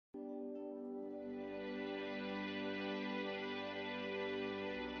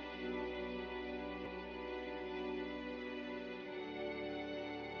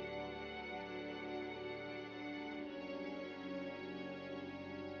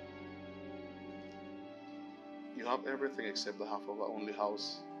You have everything except the half of our only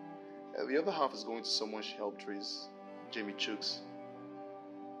house. The other half is going to someone she helped raise, Jamie Chooks.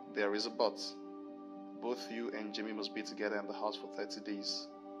 There is a but. Both you and Jamie must be together in the house for 30 days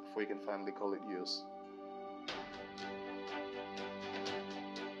before you can finally call it yours.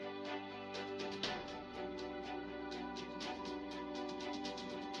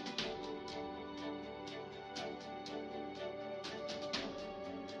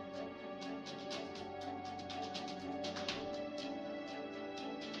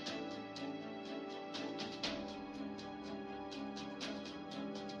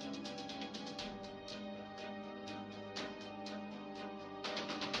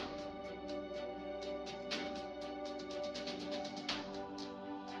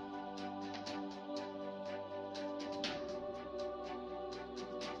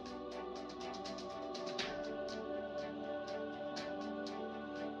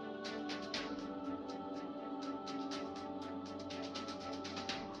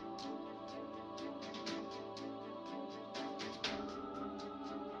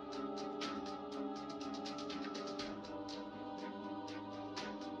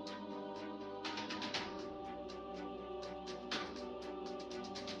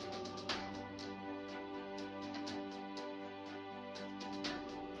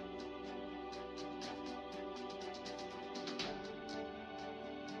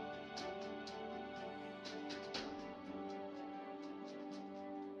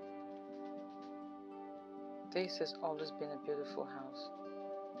 This has always been a beautiful house,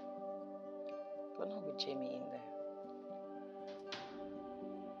 but not with Jamie in there.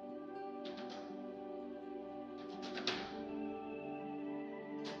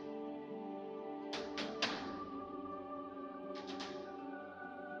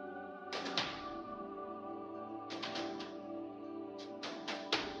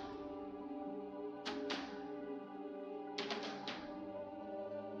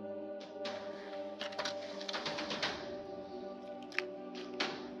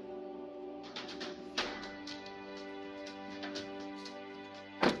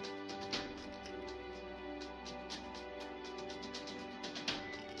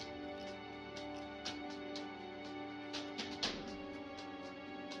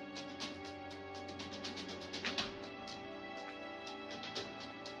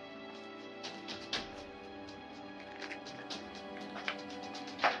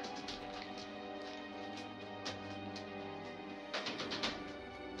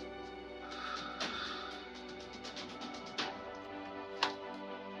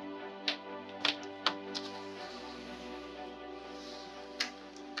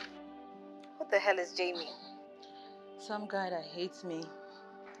 What the hell is Jamie? Some guy that hates me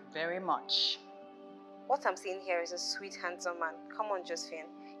very much. What I'm seeing here is a sweet, handsome man. Come on, Josephine.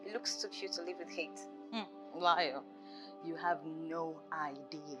 He looks too cute to live with hate. Liar. You have no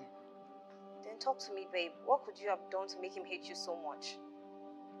idea. Then talk to me, babe. What could you have done to make him hate you so much?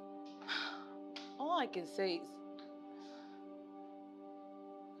 All I can say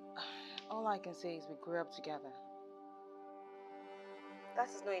is we grew up together. That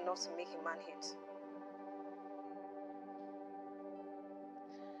is not enough to make a man hate.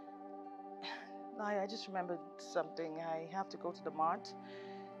 I just remembered something. I have to go to the mart.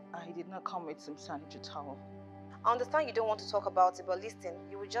 I did not come with some sanitary towel. I understand you don't want to talk about it, but listen,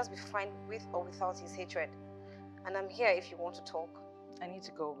 you will just be fine with or without his hatred. And I'm here if you want to talk. I need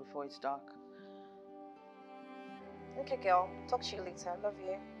to go before it's dark. Okay, girl. Talk to you later. Love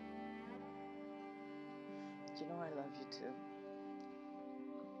you. You know I love you too.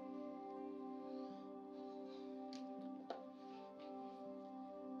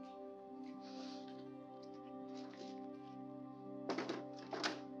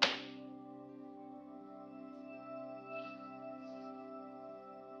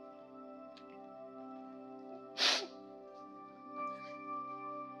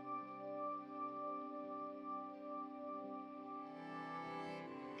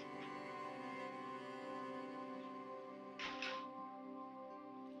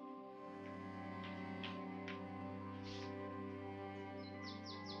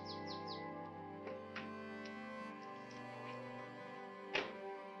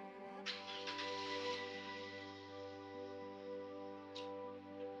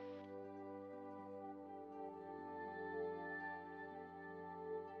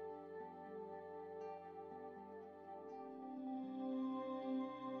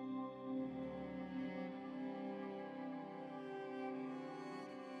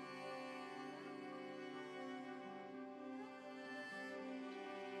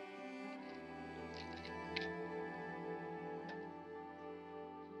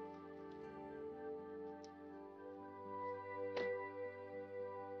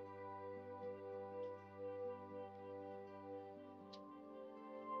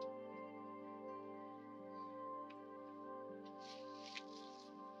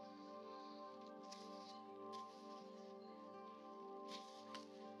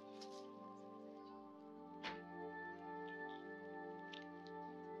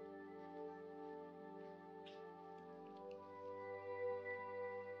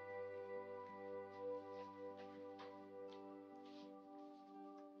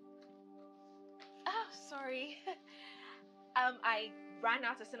 sorry. I ran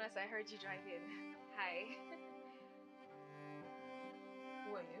out as soon as I heard you drive in. Hi.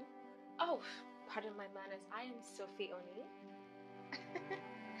 Who are you? Oh, pardon my manners. I am Sophie Oni,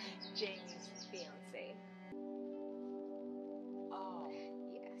 James' fiance. Oh.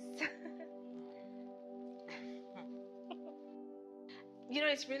 Yes. You know,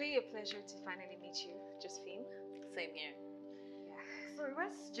 it's really a pleasure to finally meet you, Josephine. Same here. Yeah. Sorry,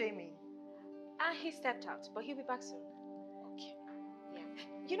 where's Jamie? He stepped out, but he'll be back soon. Okay. Yeah.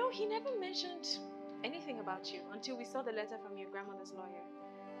 You know, he never mentioned anything about you until we saw the letter from your grandmother's lawyer.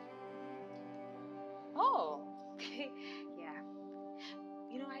 Oh. Yeah.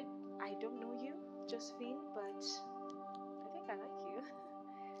 You know, I don't know you, Josephine, but I think I like you.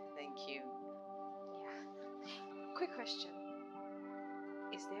 Thank you. Yeah. Quick question.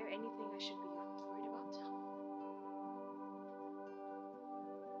 Is there anything I should be worried about?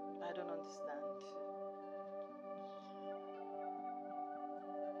 I don't understand.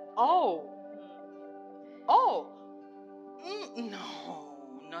 Oh. Oh. No,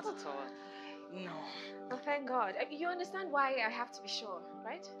 not at all. No. Well, thank God. You understand why I have to be sure,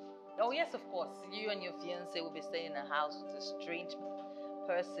 right? Oh, yes, of course. You and your fiancé will be staying in a house with a strange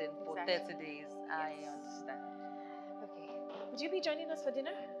person for Exactly. 30 days. Yes. I understand. Okay. Would you be joining us for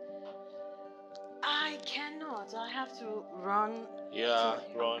dinner? I cannot. I have to run. Yeah,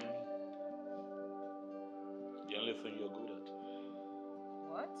 run. The only thing you're good at.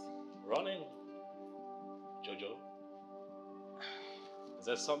 What? Running. Jojo. Is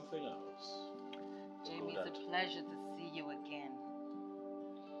there something else? Jamie, it's a pleasure to see you again.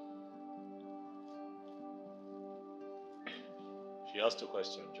 She asked a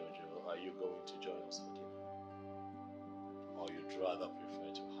question, Jojo. Are you going to join us for dinner? Or you'd rather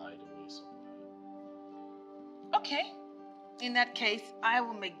prefer to hide away somewhere? Okay. In that case, I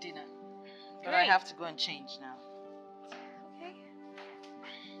will make dinner. But I Great. have to go and change now. Okay.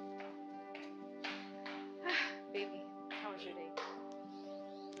 Baby, how was your day?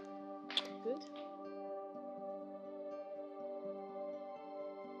 Good?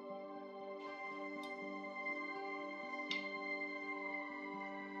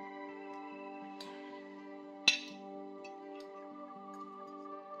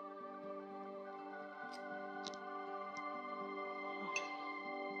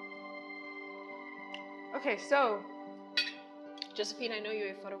 Okay, so, Josephine, I know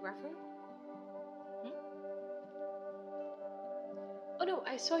you're a photographer. Oh no,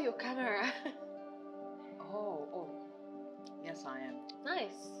 I saw your camera. Oh. Yes, I am.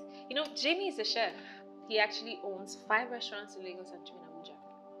 Nice. You know, Jamie is a chef. He actually owns 5 restaurants in Lagos and 2 in Abuja.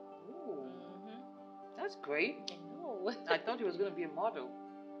 Ooh. That's great. I know. I thought he was going to be a model.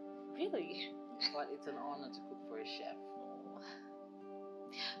 Really? But it's an honor to cook for a chef.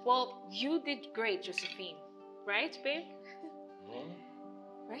 Well, you did great, Josephine. Right, babe? Hmm?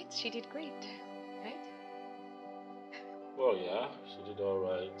 Right? She did great. Right? Well, yeah, she did all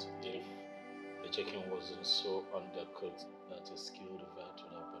right. If the chicken wasn't so undercooked that a skilled vet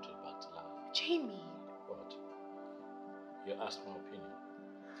would have brought it back to life. Jamie. What? You asked my opinion.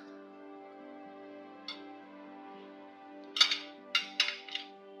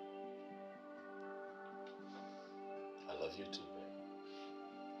 I love you too, babe.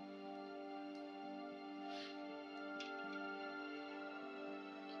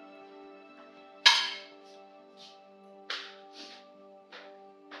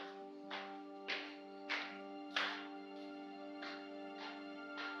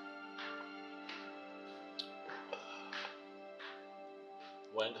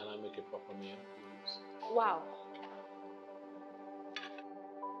 When can I make a proper meal, please? Wow.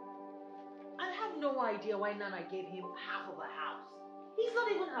 I have no idea why Nana gave him half of a house. He's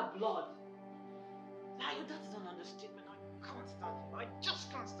not even her blood. Like, that is an understatement. I can't stand him. I just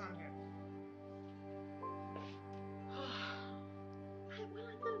can't stand him. When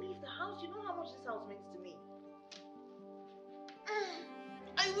I can leave the house, you know how much this house means to me.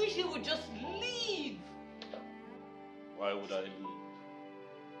 I wish he would just leave. Why would I leave?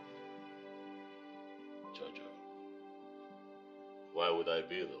 Jojo, why would I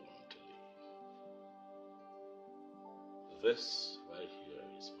be the one to leave? This right here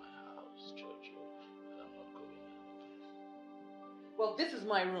is my house, Jojo, and I'm not going anywhere. Well, this is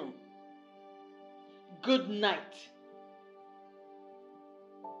my room. Good night.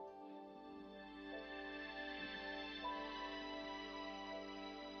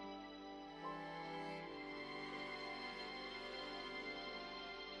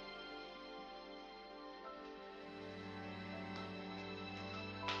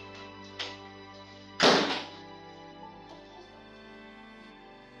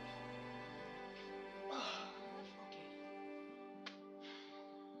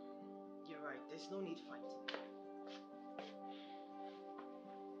 There's no need fighting.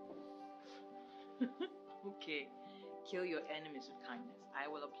 Okay. Kill your enemies with kindness. I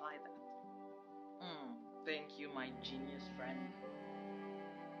will apply that. Thank you, my genius friend.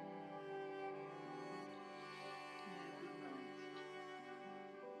 Good night.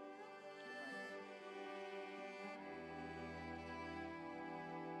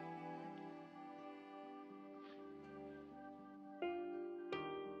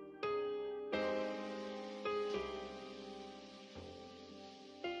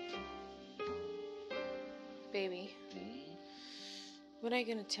 Baby, when are you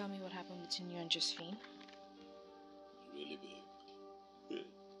gonna tell me what happened between you and Josephine? Really, babe?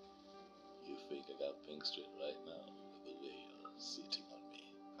 You think I got things straight right now with the way you're sitting on me?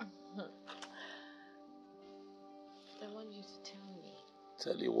 I want you to tell me.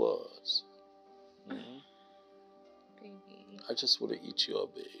 Tell you what? Baby. I just want to eat you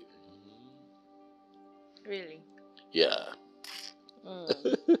up, babe. Really? Yeah. Can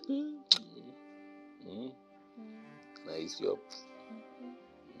I eat you up?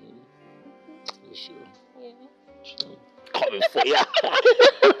 You sure? Yeah. Coming for ya.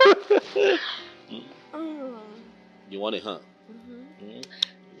 You want it, huh? You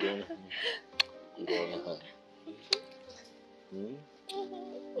want it? You want it, huh?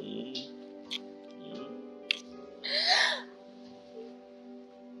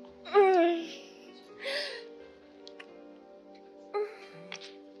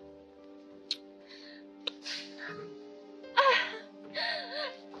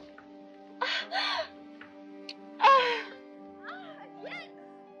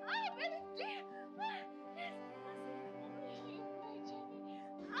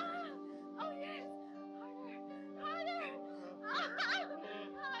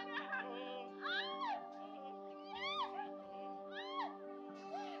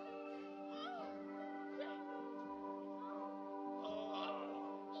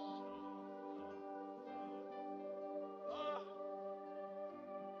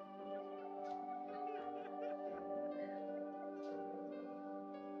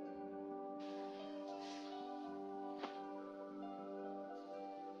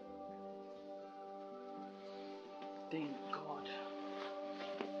 Thank God.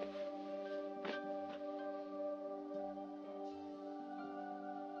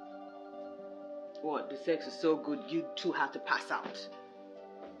 What? The sex is so good, you two had to pass out.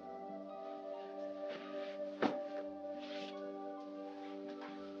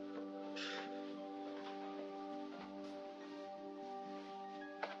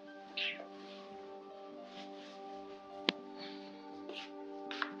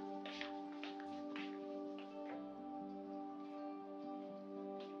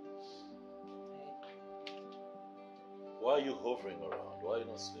 Why are you hovering around? Why are you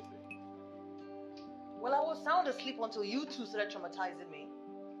not sleeping? Well, I was sound asleep until you two started traumatizing me.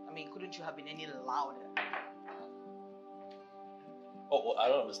 I mean, couldn't you have been any louder? Oh, I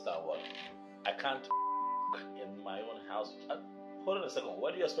don't understand what. I can't in my own house. Hold on a second.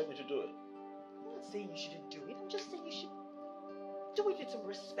 Why do you expect me to do it? I'm not saying you shouldn't do it. I'm just saying you should do it with some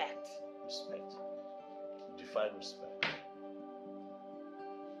respect. Respect. Define respect.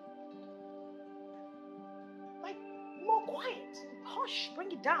 Like, more quiet. Hush,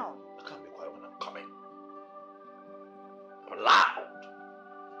 bring it down. I can't be quiet when I'm coming. I'm loud.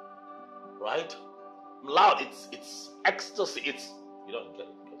 Right? I'm loud. It's ecstasy. You don't get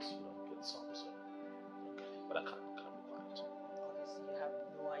it because you don't get some, so you don't get it. But I can't be quiet. Obviously, you have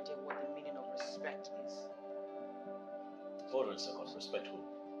no idea what the meaning of respect is. Hold on a second. Respect who?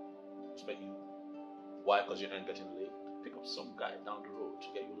 Respect you. Why? Because you ain't getting laid. Pick up some guy down the road to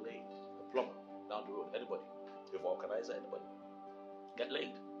get you laid. A plumber down the road. Anybody. A vulcanizer. Anybody. Get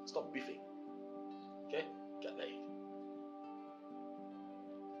laid. Stop beefing. Okay? Get laid.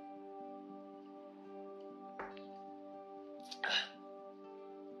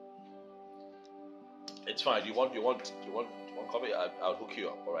 It's fine. You want coffee? I'll hook you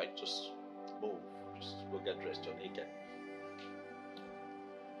up. All right. Just move. Just go get dressed. You're naked.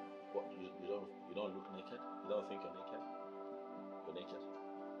 What? You don't look naked? You don't think you're naked? You're naked.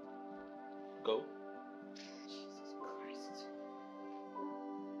 Go. Jesus Christ.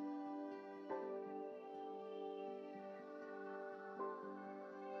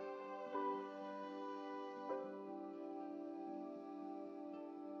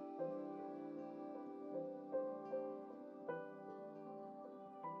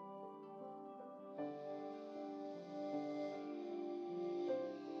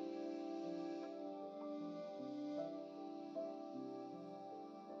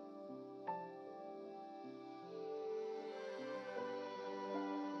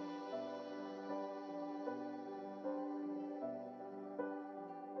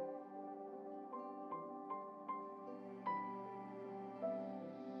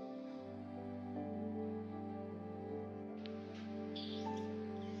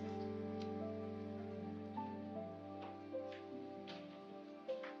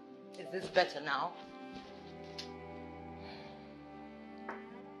 this better now?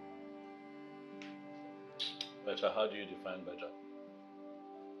 Better, how do you define better?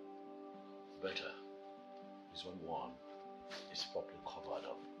 Better is when one is properly covered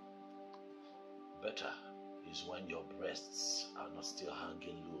up. Better is when your breasts are not still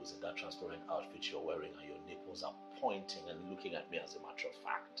hanging loose in that transparent outfit you're wearing and your nipples are pointing and looking at me as a matter of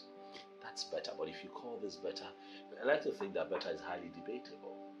fact. That's better. But if you call this better, I like to think that better is highly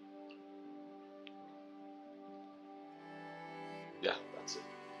debatable. Yeah, that's it.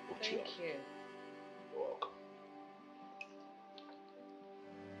 Thank you. You're welcome.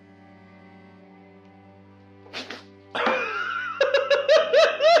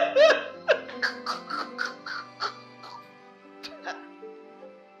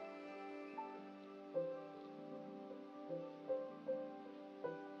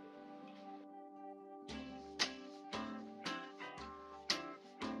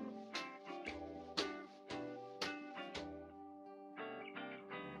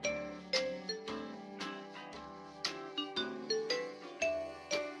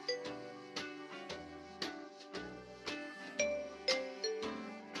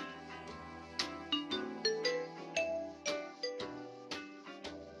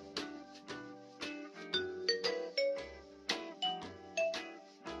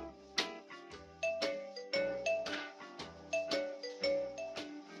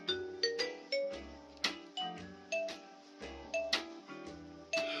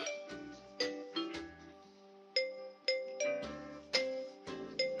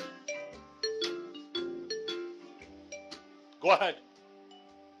 Go ahead.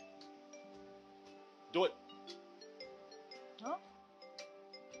 Do it. Huh?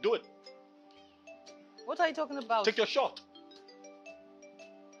 Do it. What are you talking about? Take your shot.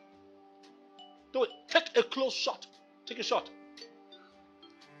 Do it. Take a close shot. Take a shot.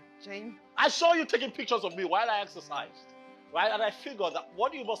 James. I saw you taking pictures of me while I exercised, right? And I figured that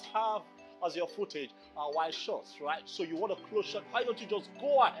what you must have as your footage are wide shots, right? So you want a close shot. Why don't you just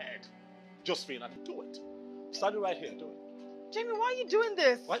go ahead, Josephine, and do it? Standing right here, do it. Jamie, why are you doing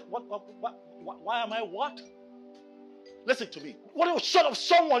this? Why am I what? Listen to me. What if you shot of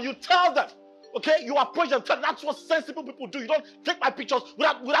someone, you tell them. Okay? You approach them. That's what sensible people do. You don't take my pictures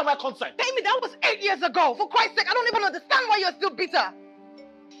without my consent. Jamie, that was 8 years ago. For Christ's sake, I don't even understand why you're still bitter.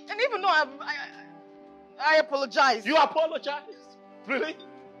 And even though I apologize. You apologize? Really?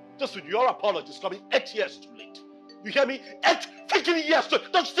 Just with your apologies coming 8 years too late. You hear me? 8 freaking years too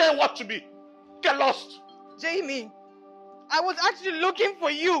late. Don't say what to me. Get lost. Jamie, I was actually looking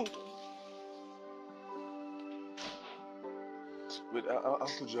for you. Wait, how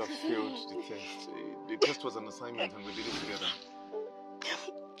could you have failed the test? The test was an assignment and we did it together.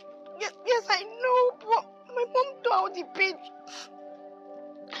 Yes, I know, but my mom threw out the page.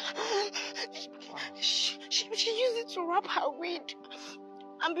 She used it to wrap her weed.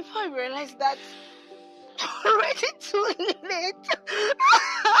 And before I realized that, already too late.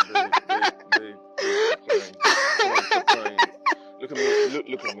 Babe, stop crying. Look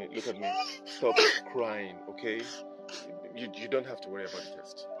at me. Stop crying, okay? You don't have to worry about the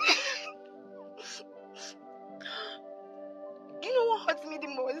test. You know what hurts me the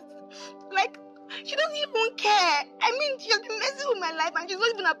most? Like, she doesn't even care. I mean, she has been messing with my life and she's not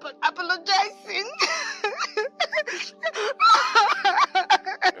even apologizing.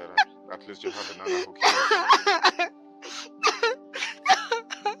 At least you have another who cares.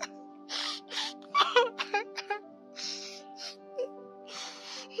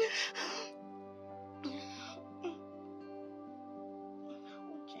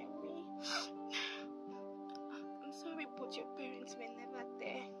 Your parents were never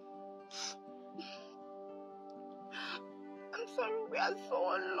there. I'm sorry, we are so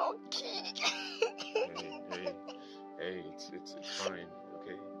unlucky. Hey, it's fine,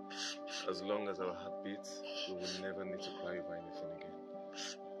 okay? As long as our heart beats, we will never need to cry over anything again.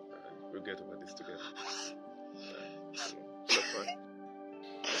 We'll get over this together. Stop crying.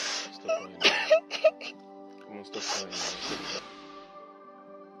 Stop crying. Come on, stop crying.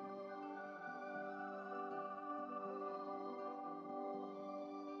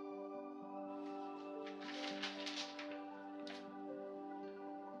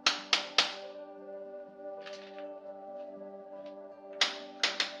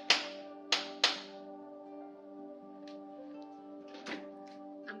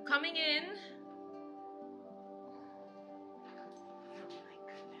 Coming in. Oh my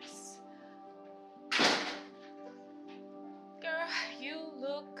goodness. Girl, you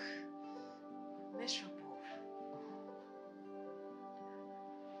look miserable.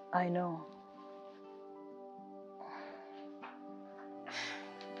 I know.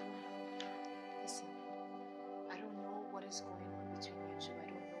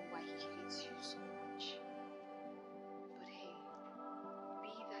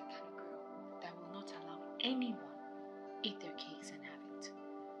 anyone eat their cakes and have it.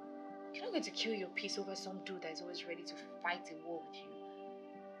 You're not going to kill your peace over some dude that is always ready to fight a war with you.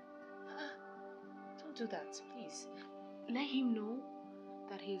 Don't do that, please. Let him know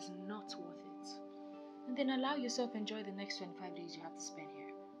that he is not worth it. And then allow yourself to enjoy the next 25 days you have to spend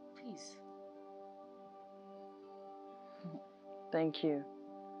here. Please. Thank you.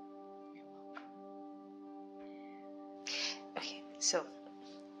 You're welcome. Okay, so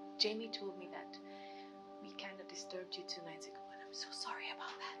Jamie told me that we kind of disturbed you 2 nights ago, and I'm so sorry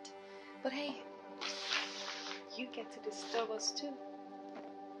about that. But hey, you get to disturb us too.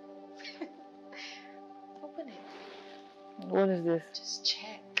 Open it. What is this? Just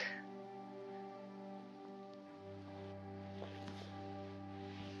check.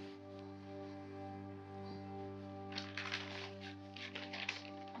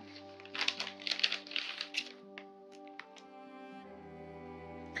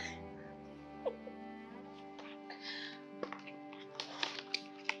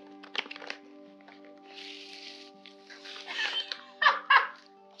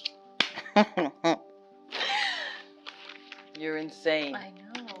 You're insane. I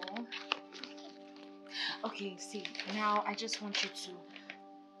know. Okay, see, now I just want you to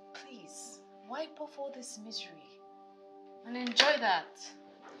please wipe off all this misery and enjoy that.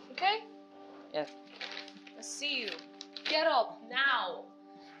 Okay? Yes. Let's see you. Get up now.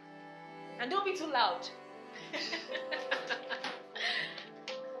 And don't be too loud.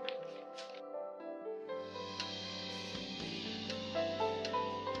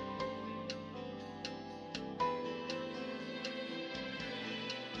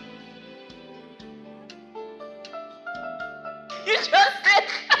 You just did.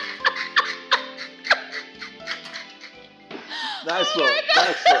 Nice Oh one. my God.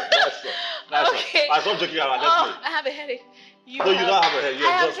 Nice one. Nice one. Nice Okay. one. I stop joking around. Let's Oh, play. I have a headache. No, you don't have a head. I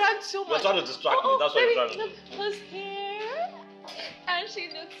You're have just drank too you're much. trying to distract me. That's what you're trying to do. Look who's here. And she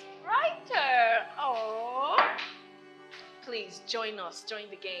looks brighter. Oh. Please join us. Join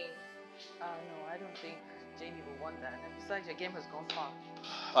the game. No, I don't think Jamie will want that. And besides, your game has gone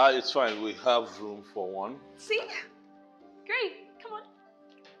far. It's fine. We have room for one. See? Great. Come on.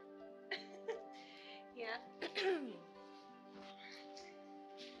 Yeah.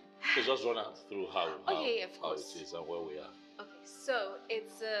 So just run out through how of course. it is and where we are. Okay, so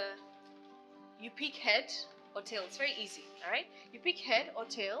it's you pick head or tail. It's very easy, all right? You pick head or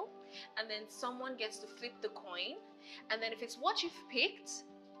tail, and then someone gets to flip the coin, and then if it's what you've picked,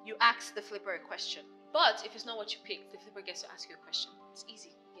 you ask the flipper a question. But if it's not what you picked, the flipper gets to ask you a question. It's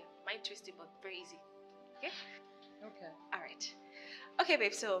easy. Yeah, mind twisted, but very easy. Okay? Okay. All right. Okay,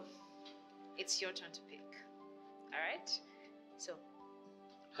 babe. So it's your turn to pick. All right. So.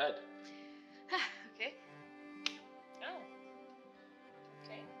 Head. Okay. Oh.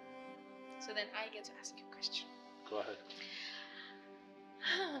 Okay. So then I get to ask you a question. Go ahead.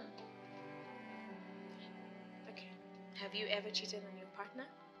 Okay. Have you ever cheated on your partner?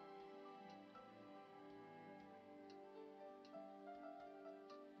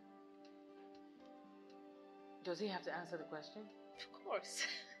 Does he have to answer the question? Of course.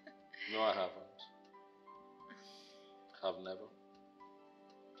 No, I haven't. Have never.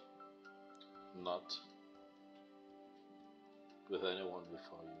 Not with anyone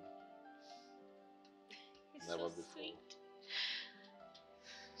before you. It's Never so before. Sweet.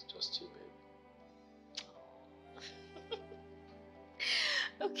 It's just you, babe.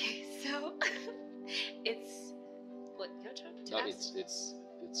 Okay, so it's what, your turn to No, ask? it's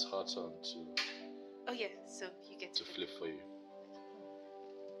her turn Oh yeah, so you get to flip for you.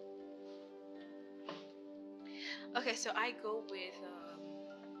 Okay, so I go with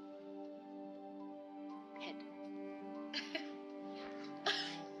head.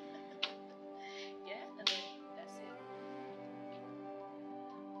 Yeah, and then that's it.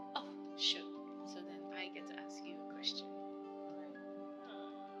 Oh, sure. So then I get to ask you a question.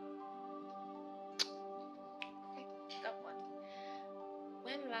 Okay, got one.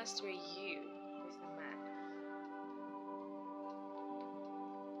 When last were you with a man?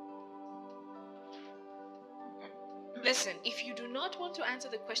 Listen, if you do not want to answer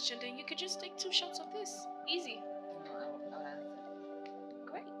the question, then you could just take 2 shots of this. Easy. No, I'll answer.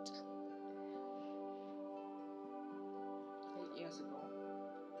 Great. 8 years ago.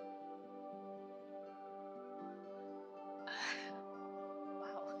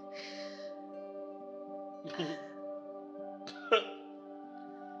 Wow.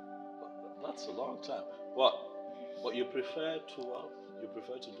 That's a long time. What you prefer to what? You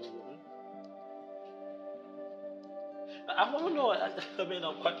prefer to do women? I want to know. I mean,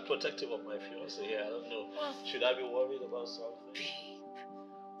 I'm quite protective of my fiancé here. I don't know. Should I be worried about something? Babe.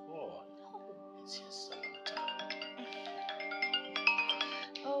 Oh, No. it's his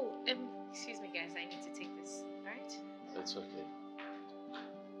It's okay.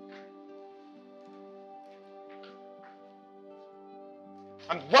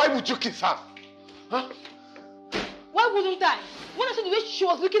 And why would you kiss her? Huh? Why wouldn't I? When I saw the way she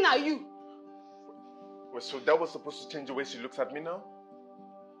was looking at you. Well, so that was supposed to change the way she looks at me now?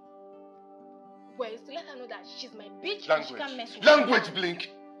 Well, it's to let her know that she's my bitch and she Language. can't mess with Language, me. Blink.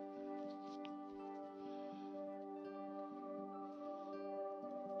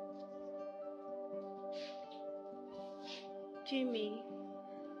 Jimmy,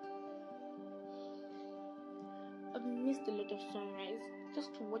 I've missed a lot of sunrise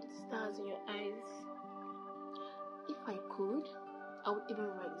just to watch the stars in your eyes. If I could, I would even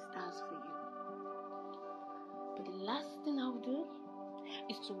write the stars for you. But the last thing I would do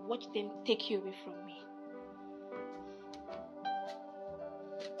is to watch them take you away from me.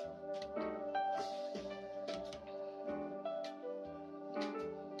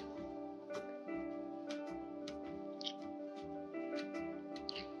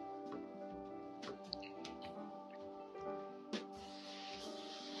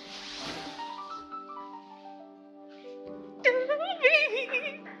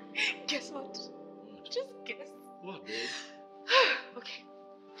 Baby! Guess what? Just guess. What, babe? Okay.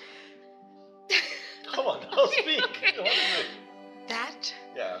 Come on, now speak. Okay. What is it? That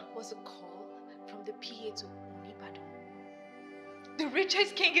Yeah. was a call from the PA to Nollywood. The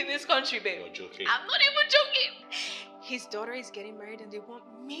richest king in this country, babe. You're joking. I'm not even joking. His daughter is getting married and they want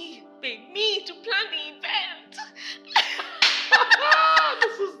me, babe, me to plan the event.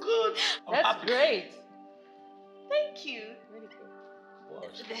 This is good. I'm That's happy. great. Thank you. Very good.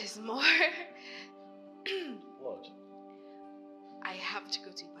 What? There's more. What? I have to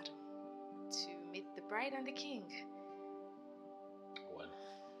go to Ibadan to meet the bride and the king. When?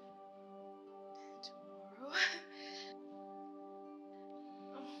 Tomorrow.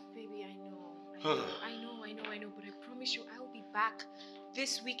 Oh, baby, I know, but I promise you I'll be back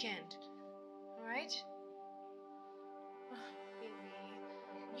this weekend. Alright? Oh,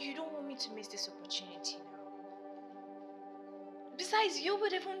 baby, you don't want me to miss this opportunity now. Besides, you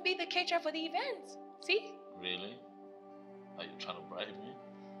would even be the caterer for the event. See? Really? Are you trying to bribe me?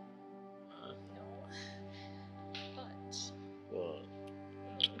 Huh? No. But What?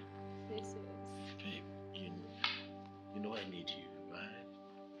 this is Babe, you know I need you, right?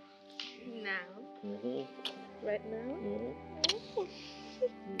 now. Mm-hmm. Right now? Mm-hmm.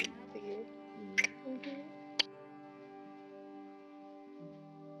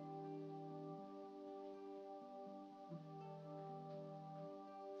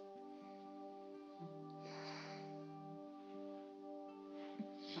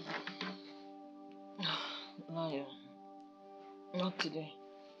 Liar. Not today.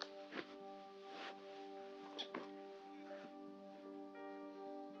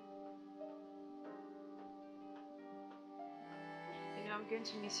 You know, I'm going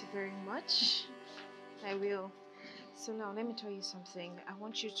to miss you very much. I will. So now, let me tell you something. I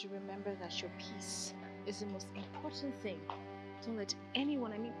want you to remember that your peace is the most important thing. Don't let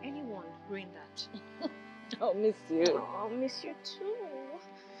anyone, ruin that. I'll miss you. Oh, I'll miss you too.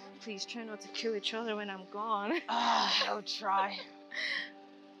 Please try not to kill each other when I'm gone. I'll try.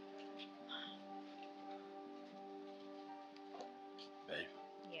 Babe,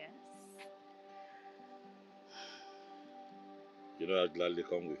 Yes. you know I'd gladly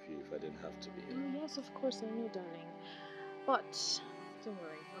come with you if I didn't have to be here. Yes, of course, I know, darling. But don't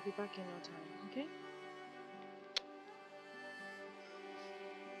worry, I'll be back in no time, okay?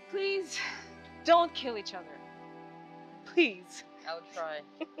 Please, don't kill each other. Please. I'll try.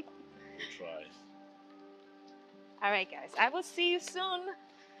 We'll try. All right, guys. I will see you soon.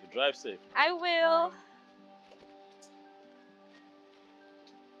 You drive safe. I will.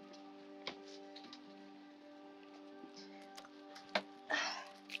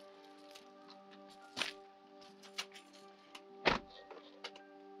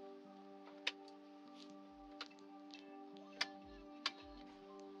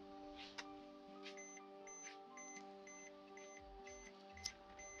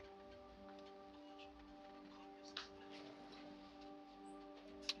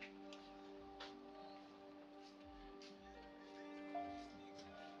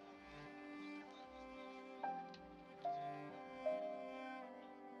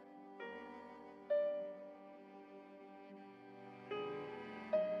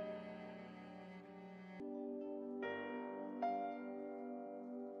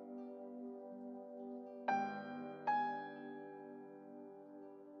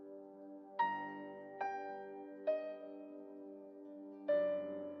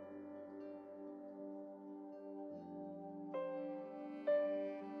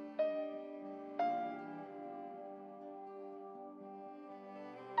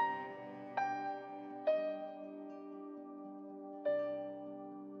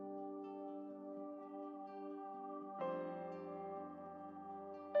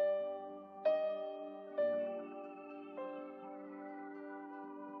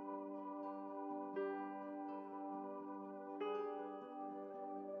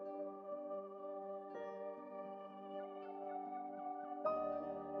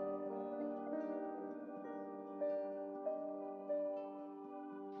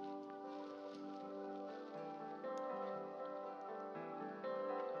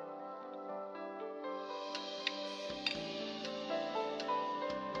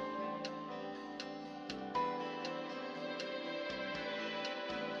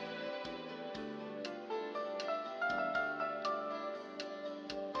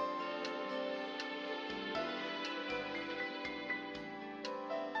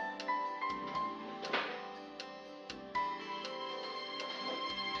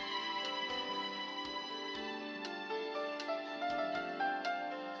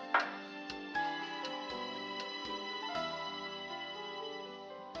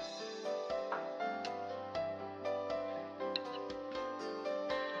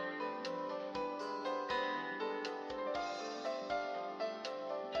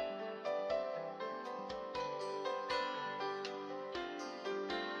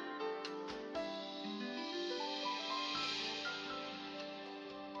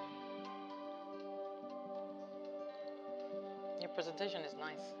 Your presentation is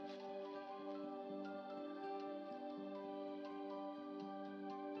nice.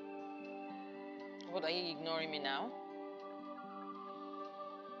 What, are you ignoring me now?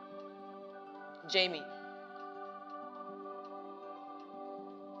 Jamie.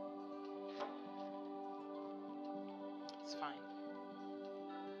 It's fine.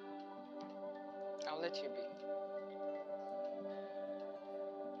 I'll let you be.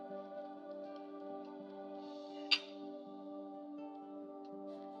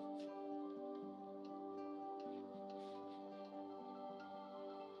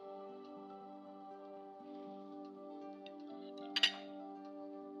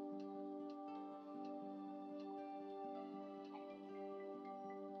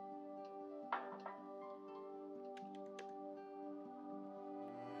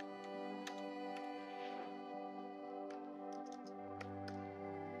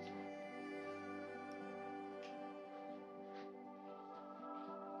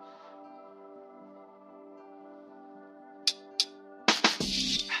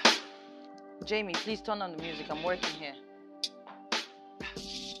 Jamie, please turn on the music. I'm working here.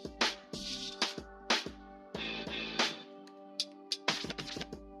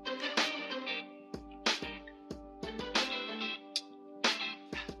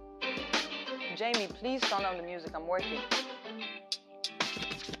 Jamie, please turn on the music. I'm working.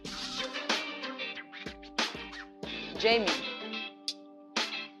 Jamie.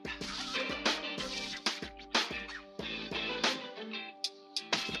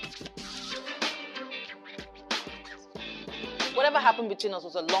 Whatever happened between us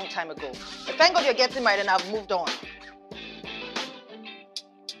was a long time ago. But thank God you're getting married and I've moved on.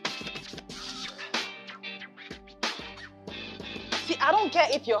 See, I don't care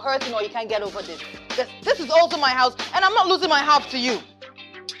if you're hurting or you can't get over this. This is also my house and I'm not losing my house to you.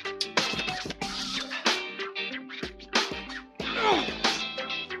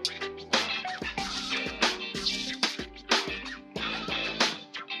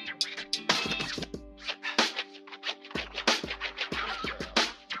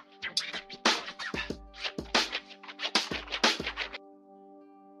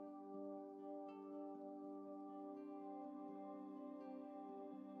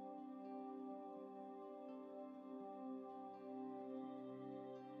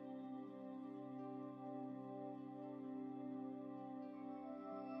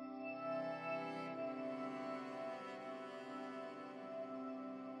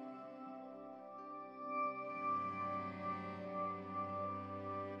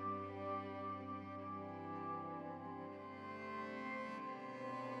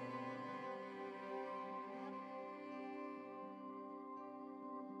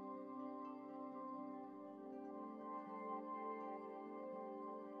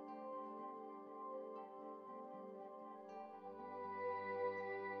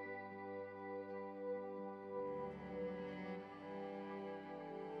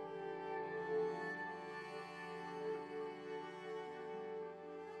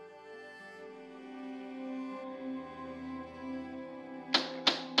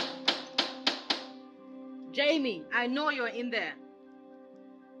 Jamie, I know you're in there.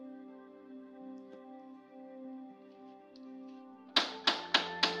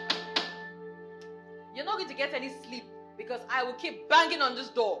 You're not going to get any sleep because I will keep banging on this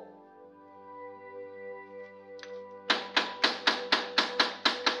door.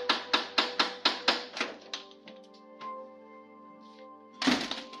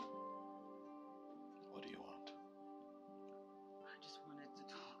 What do you want? I just wanted to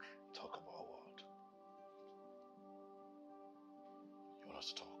talk. Talk about what? You want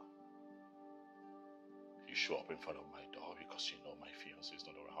us to talk? You show up in front of my door because you know my fiancé is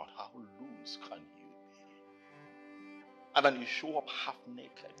not around. How loose can you be? And then you show up half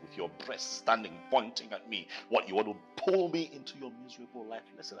naked with your breast standing, pointing at me. What, you want to pull me into your miserable life?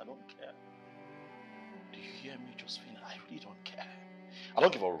 Listen, I don't care. Do you hear me, Josephine? I really don't care. I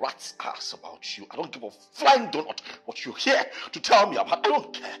don't give a rat's ass about you. I don't give a flying donut what you're here to tell me about. I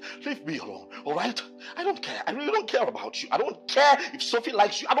don't care. Leave me alone, all right? I don't care. I really don't care about you. I don't care if Sophie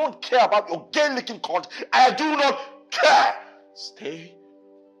likes you. I don't care about your gay-looking cunt. I do not care. Stay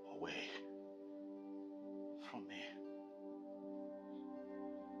away from me.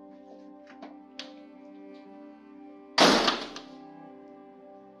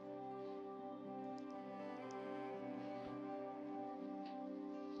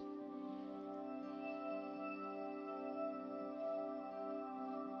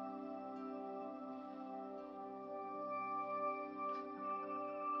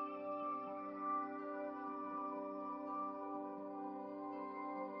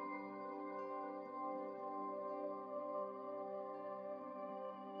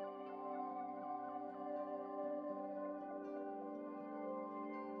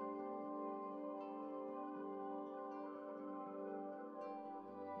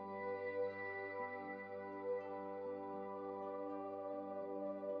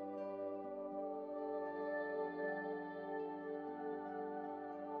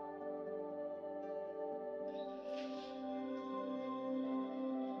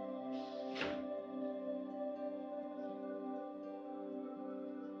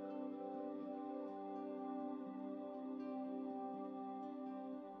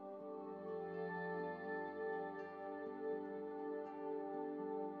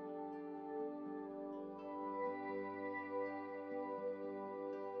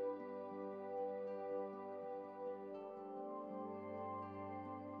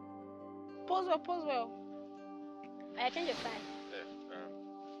 pose well, pose well. I change your style.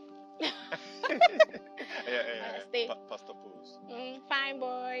 Stay. Pastor pose. Fine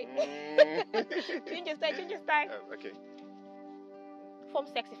boy. Change your style, change your style. Okay. Form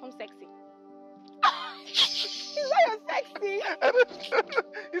sexy, form sexy. Is that your sexy?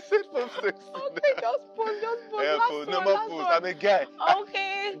 He said form sexy. Okay, just pose. Yeah, last pose. one, Number last pose. one. I'm a guy.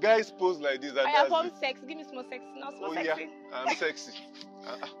 Okay. Guys pose like this. And I have form sexy. Give me small sexy. Now small sexy. Yeah, I'm sexy.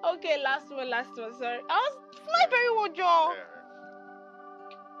 Okay, last one. Sorry. I was fly very well, Joe.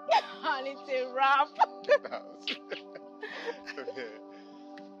 And it's a wrap. Okay.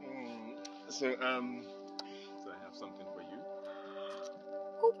 So I have something for you.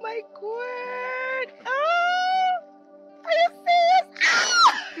 Oh my God! Are you serious?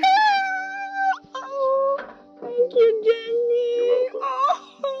 Thank you, Jenny. You're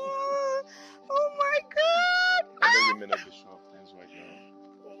welcome. Oh my God! I know you may not be sure of things right now,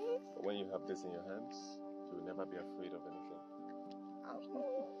 but when you have this in your hands, you will never be afraid of anything.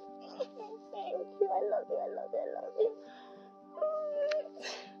 Thank you. I love you. Oh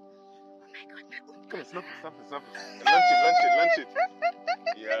my God. Come on, snap it. Lunch it.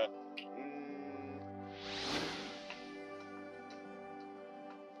 Yeah.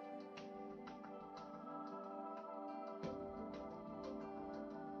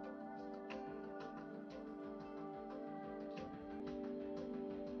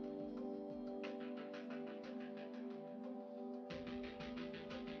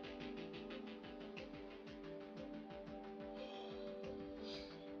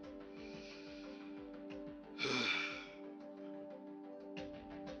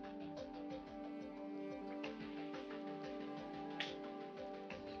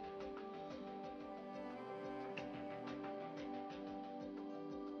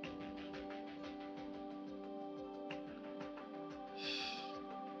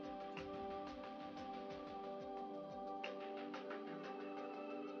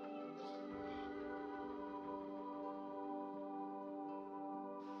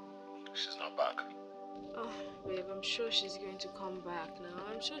 She's not back. Oh, babe, I'm sure she's going to come back now.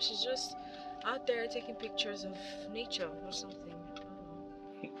 I'm sure she's just out there taking pictures of nature or something.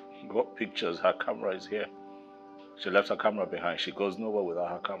 I don't know. What pictures? Her camera is here. She left her camera behind. She goes nowhere without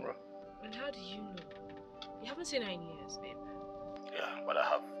her camera. And how do you know? You haven't seen her in years, babe. Yeah, but I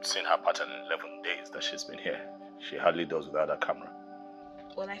have seen her pattern in 11 days that she's been here. She hardly does without her camera.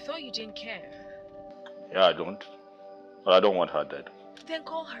 Well, I thought you didn't care. Yeah, I don't. But I don't want her dead. Then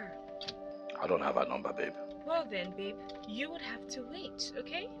call her. I don't have her number, babe. Well then, babe, you would have to wait,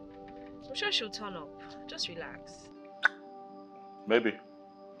 okay? I'm sure she'll turn up. Just relax. Maybe.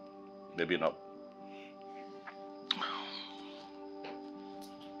 Maybe not.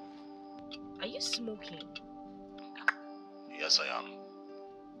 Are you smoking? Yes, I am.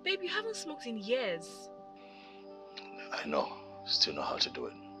 Babe, you haven't smoked in years. I know. Still know how to do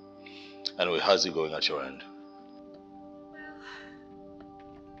it. Anyway, how's it going at your end?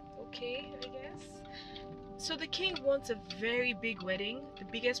 Well, okay, I guess. So the king wants a very big wedding, the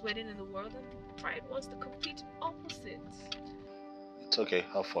biggest wedding in the world, and the bride wants the complete opposite. It's okay.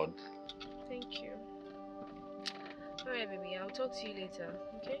 Have fun. Thank you. Alright, baby, I'll talk to you later,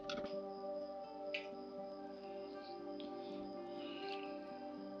 okay?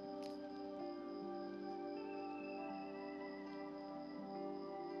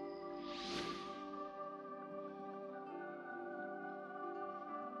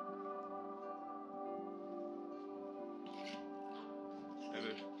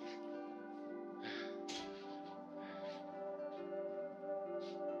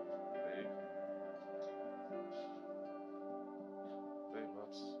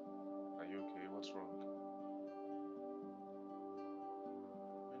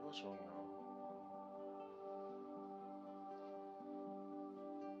 What's wrong now?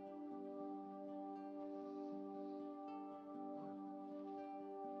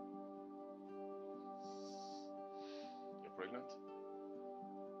 You're pregnant?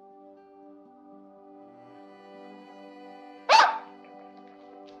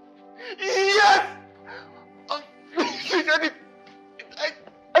 Yes! Jegede!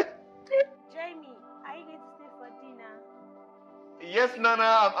 Jamie, are you going to stay for dinner? Yes,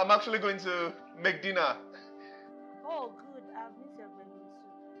 Nana, I'm actually going to make dinner. Oh, good. I've missed your baby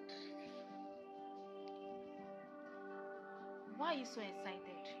soup. Why are you so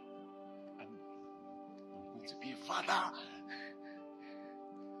excited? I'm going to be a father.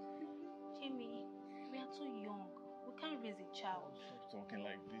 Jimmy, we are too young. We can't raise a child. Stop talking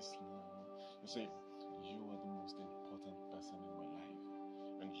like this now. You see, you are the most important person in my life.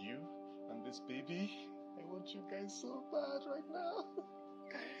 And you and this baby, I want you guys so bad right now.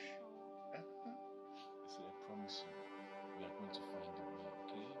 Are you sure?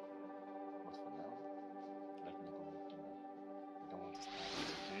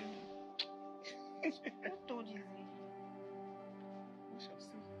 Who told you? We shall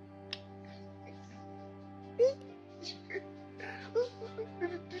see.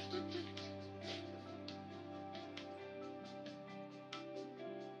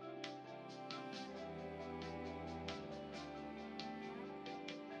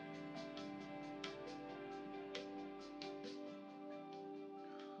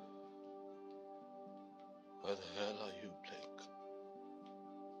 Where the hell are you, Blake?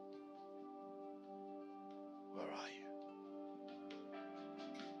 Where are you?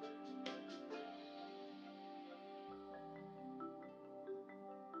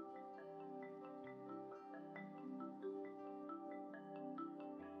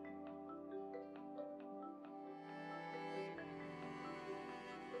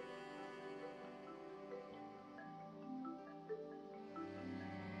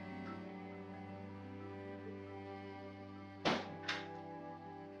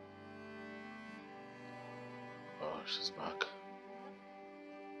 Oh, she's back.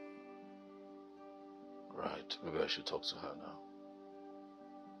 Right, maybe I should talk to her now.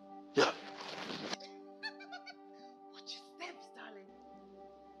 Yeah. Watch your steps, darling.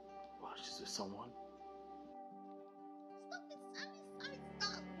 Wow, she's with someone. Stop it, Sammy,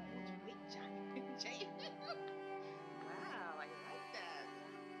 stop. Wait, Jay. Wow, I like that.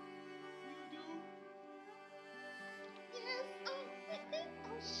 You do? Yes.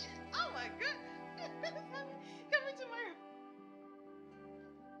 Oh, shit. Oh, my God. Sammy, come into my room.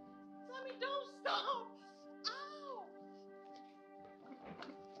 Sammy, don't stop. Ow.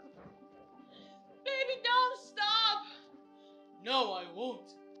 Baby, don't stop. No, I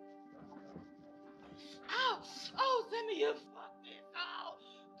won't. Ow. Oh, Sammy, you fucked me. Oh,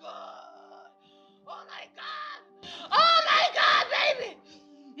 God. Oh, my God. Oh, my God, baby.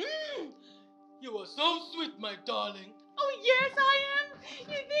 You are so sweet, my darling. Oh, yes, I am. You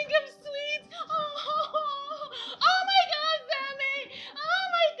think I'm sweet? Oh my God, Sammy. Oh,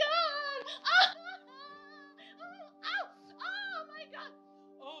 my God. Oh, my God.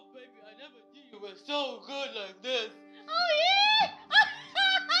 Oh, baby, I never knew you were so good like this. Oh, yeah.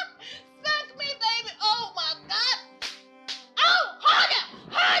 Smack me, baby. Oh, my God. Oh, harder,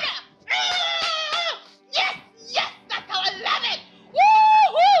 harder. Yes, yes, that's how I love it.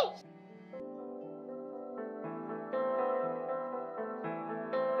 Woo-hoo.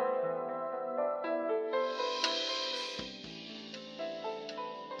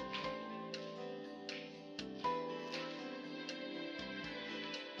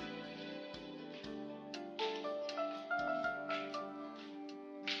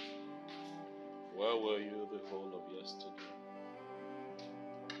 Where were you the whole of yesterday?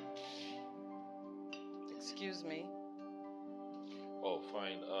 Excuse me. Oh,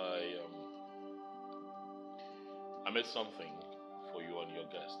 fine. I made something for you and your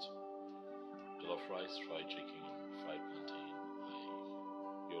guest. Jollof rice, fried chicken, fried plantain.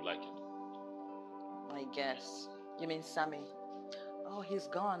 You'll like it. My guess. You mean Sammy? Oh, he's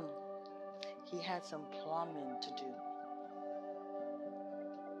gone. He had some plumbing to do.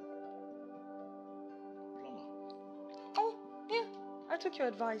 Plumber. Oh, yeah. I took your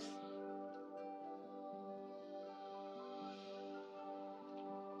advice.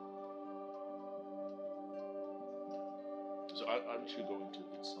 So aren't you going to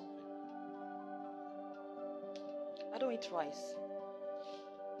eat something? I don't eat rice.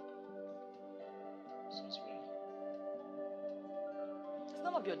 Since when? It's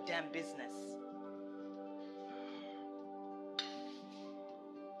none of your damn business.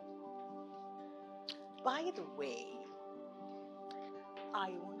 By the way,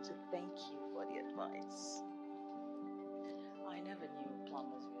 I want to thank you for the advice. I never knew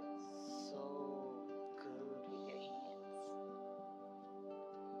plumbers were so good with their hands.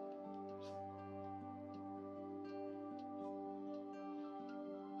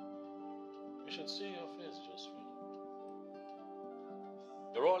 You should see your face, Josephine.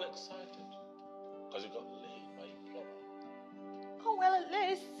 You're all excited because you got laid by a plumber. Oh, well, at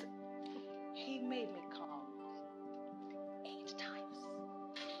least he made me come 8 times.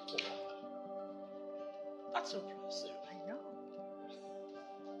 Oh, wow. That's impressive. I know.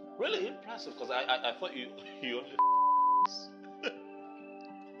 Really impressive because I thought you only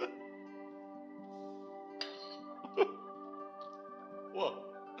what?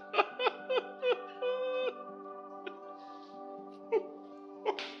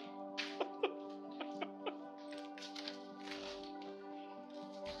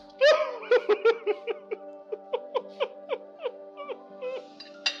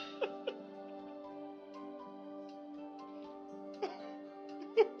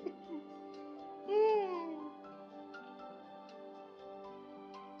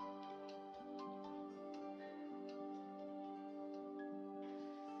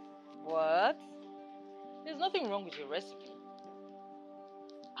 There's nothing wrong with your recipe.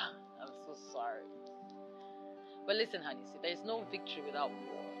 I'm so sorry. But listen, honey, see, there's no victory without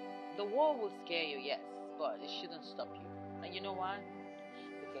war. The war will scare you, yes, but it shouldn't stop you. And you know why?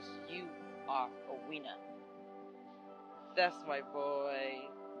 Because you are a winner. That's my boy.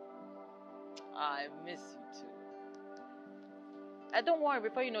 I miss you too. And don't worry,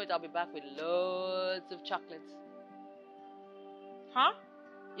 before you know it, I'll be back with loads of chocolates. Huh?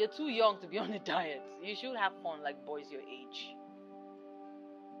 You're too young to be on a diet. You should have fun like boys your age.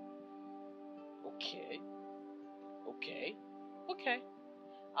 Okay.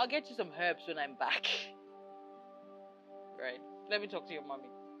 I'll get you some herbs when I'm back. Right. Let me talk to your mommy.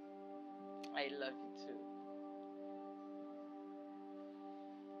 I love you too.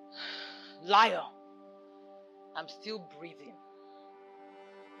 Liar. I'm still breathing.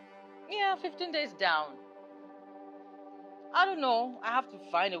 Yeah, 15 days down. I don't know. I have to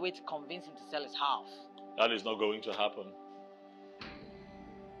find a way to convince him to sell his house. That is not going to happen.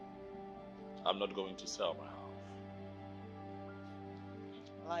 I'm not going to sell my house.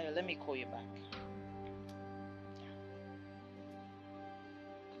 Liar, let me call you back.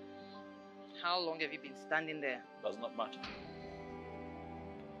 How long have you been standing there? Does not matter.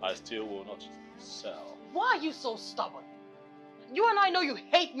 I still will not sell. Why are you so stubborn? You and I know you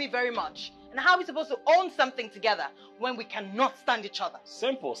hate me very much. And how are we supposed to own something together when we cannot stand each other?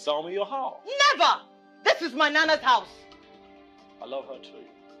 Simple, sell me your house. Never! This is my Nana's house. I love her too.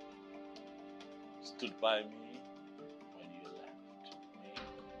 Stood by me when you left me.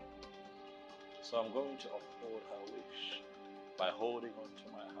 So I'm going to uphold her wish by holding on to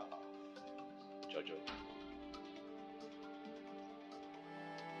my house. Jojo.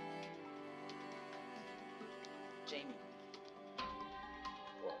 Jamie.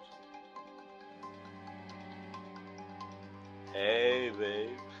 What? Hey,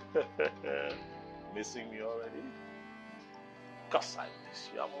 babe. Missing me already? Cause I miss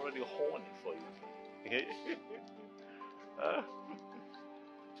you. I'm already horny for you. Huh?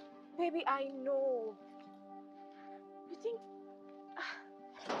 Baby, I know. You think...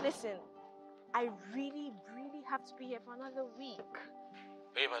 Listen, I really have to be here for another week.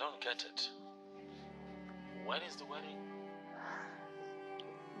 Babe, I don't get it. When is the wedding?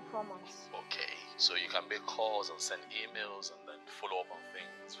 In 4 months. Okay, so you can make calls and send emails and then follow up on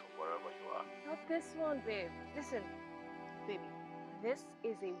things from wherever you are. Not this one, babe. Listen, baby, this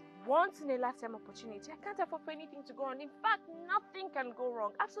is a once-in-a-lifetime opportunity. I can't afford for anything to go wrong. In fact, nothing can go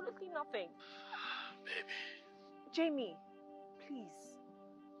wrong. Absolutely nothing. Baby. Jamie, please.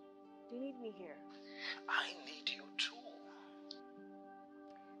 They need me here. I need you too.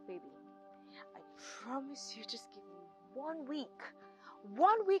 Baby, I promise you, just give me 1 week.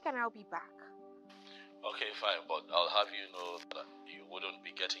 1 week and I'll be back. Okay, fine, but I'll have you know that you wouldn't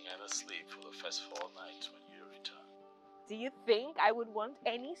be getting any sleep for the first 4 nights when you return. Do you think I would want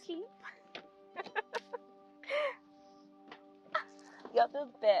any sleep? You're the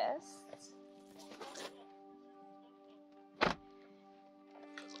best.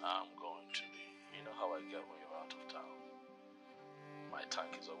 Because I'm going to be. You know how I get when you're out of town. My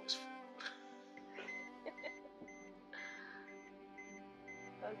tank is always full.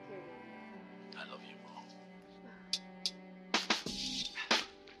 Okay. I love you more.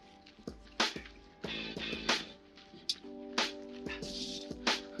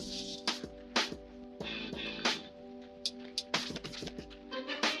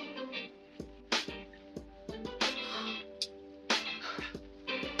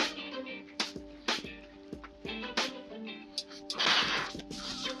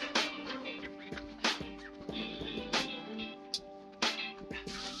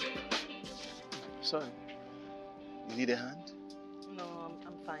 Sorry. You need a hand? No,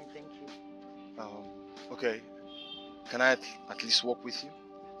 I'm fine, thank you. Okay. Can I at least walk with you?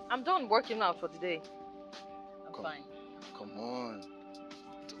 I'm done working now for today. I'm fine. Come on.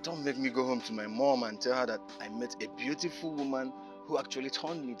 Don't make me go home to my mom and tell her that I met a beautiful woman who actually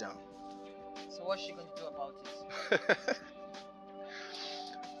turned me down. So what's she going to do about it?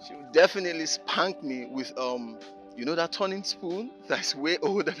 She will definitely spank me with, you know that turning spoon that's way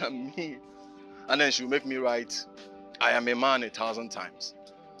older than me. And then she'll make me write, I am a man 1,000 times.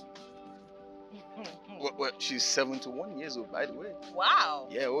 Well, she's 71 years old, by the way. Wow.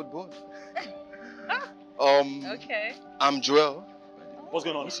 Yeah, old boy. Okay. I'm Joel. What's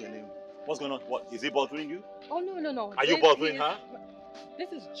going on? What's your name? What's going on? What? Is it bothering you? Oh, no. Are you bothering her?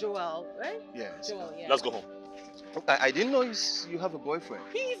 This is Joel, right? Yes. Joel, yeah. Let's go home. I didn't know you have a boyfriend.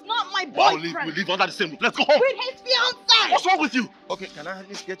 He's not my Wow, boyfriend. we live under the same roof. Let's go home. With his fiancée. What's wrong with you? Okay, can I at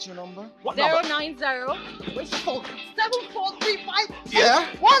least get your number? What number? 090 7435 Yeah?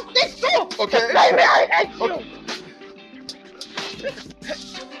 162. Okay. Baby, I hate you.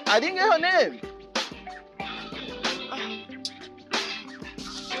 I didn't get her name.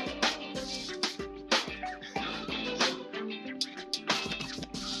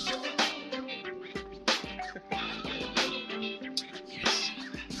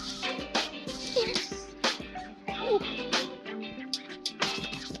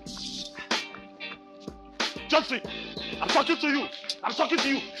 Johnson, I'm talking to you. I'm talking to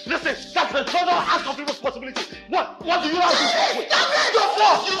you. Listen, that's a total act of irresponsibility. What do you have to do? Stop! Your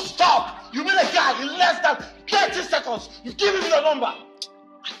boss, you stop! You mean a guy in less than 30 seconds. You've given me your number. I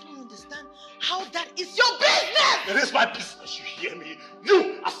don't understand how that is your business! It is my business, you hear me?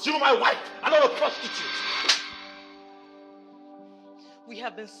 You are still my wife and not a prostitute. We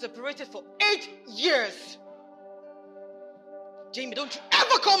have been separated for 8 years. Jamie, don't you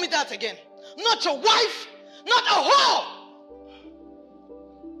ever call me that again. Not your wife, not a whore!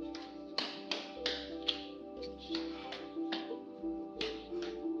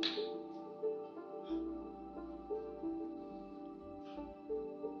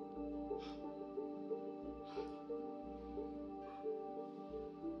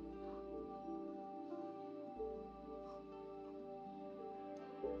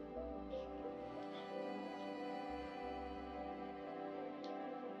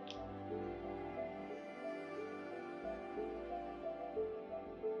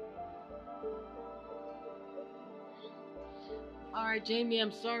 Alright, Jamie,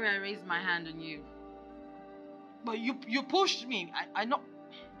 I'm sorry I raised my hand on you. But you pushed me. I know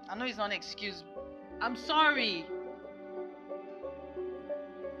it's not an excuse. I'm sorry.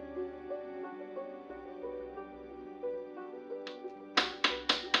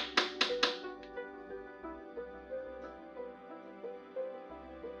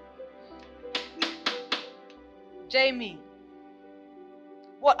 Jamie.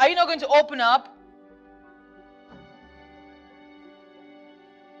 What, are you not going to open up?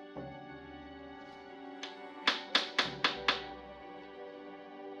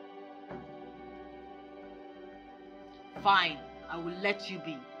 Fine, I will let you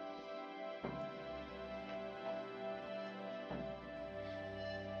be.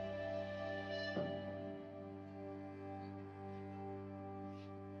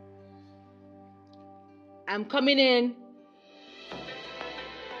 I'm coming in.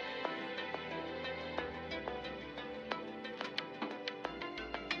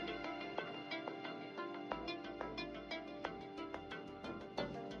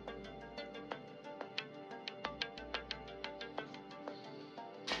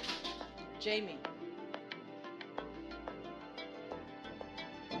 Jamie.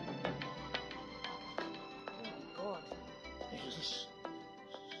 Oh my God.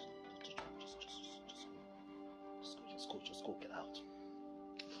 Just go, get out.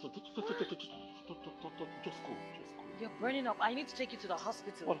 Just go. You're burning up. I need to take you to the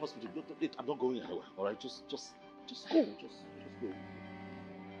hospital. What hospital? I'm not going anywhere. All right, just go. Just go.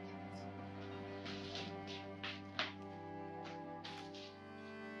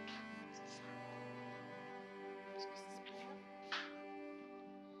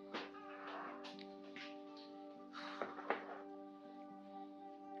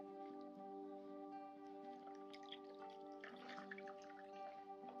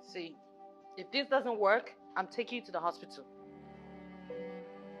 See, if this doesn't work, I'm taking you to the hospital.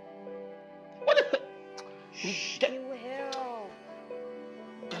 What the hell? It will help.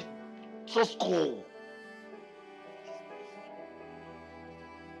 Just go.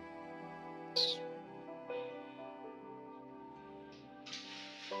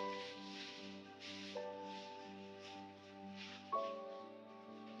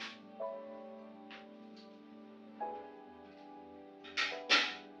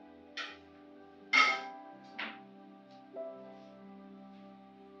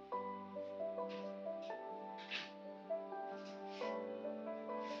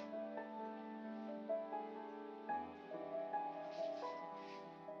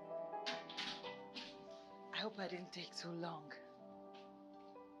 I hope I didn't take too long.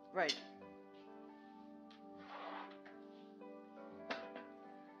 Right.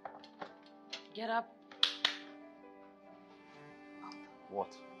 Get up. What?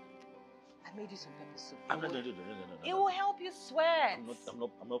 I made you some pepper soup. No. It will help you sweat.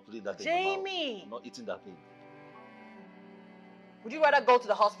 I'm not putting that thing Jamie! in my mouth. I'm not eating that thing. Would you rather go to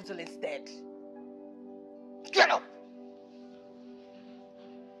the hospital instead? Get up!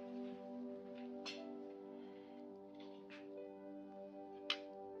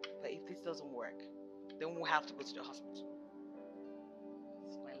 But if this doesn't work, then we'll have to go to the hospital.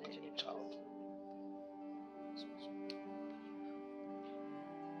 It's my legendary child.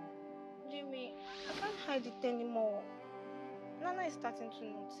 Jimmy, I can't hide it anymore. Nana is starting to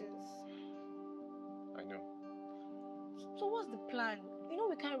notice. I know. So what's the plan? You know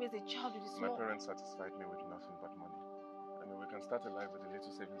we can't raise a child with this My small... parents satisfied me with nothing but money. I mean, we can start a life with the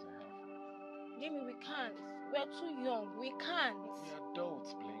little savings I have. Jamie, we can't. We are too young. We can't. We're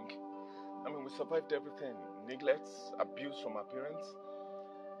adults, Blink. I mean, we survived everything. Neglects, abuse from our parents.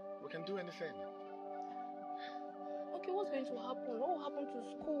 We can do anything. Okay, what's going to happen? What will happen to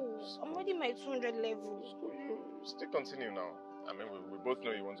school? I'm already my 200 level. School, you still continue now. I mean, we both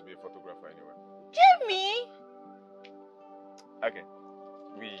know you want to be a photographer anyway. Jamie! Okay,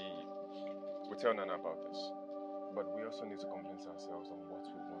 we tell Nana about this. But we also need to convince ourselves on what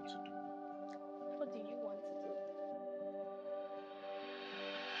we want to do. What do you want to do?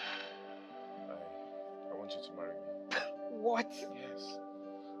 I want you to marry me. What? Yes.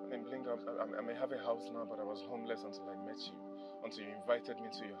 I mean, Blink, I may have a house now, but I was homeless until I met you. Until you invited me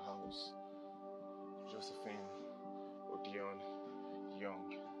to your house. Josephine, Odeon,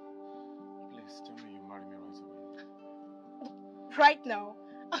 Young. Please, tell me you marry me right away. Right now?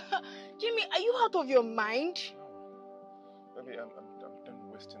 Jamie, are you out of your mind? No. Baby, I'm done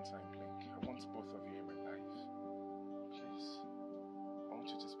wasting time, Blink. I want both of you in my life. Please. I want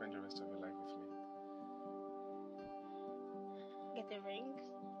you to spend the rest of your life with me. Get a ring?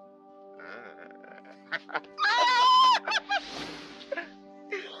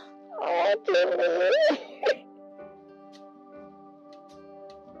 Oh, Jamie.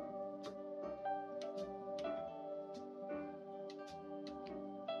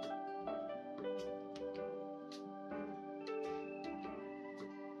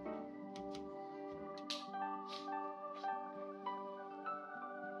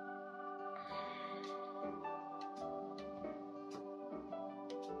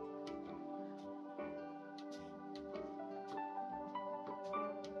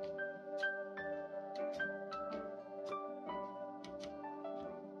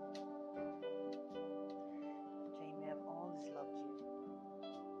 Jamie, I've always loved you.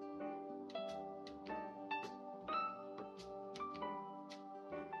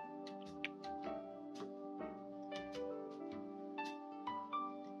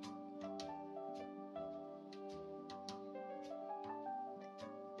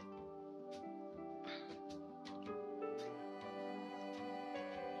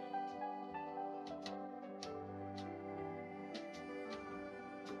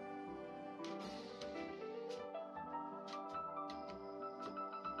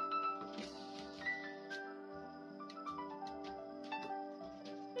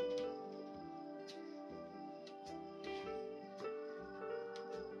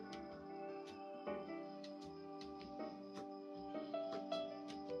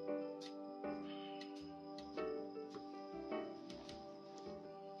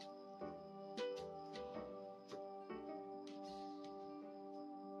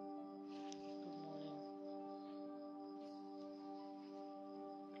 Good morning.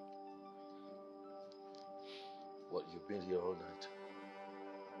 What, you've been here all night?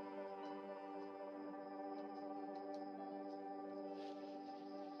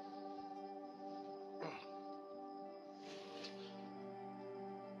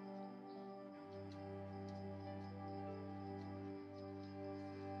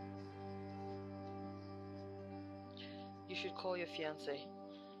 You should call your fiancé.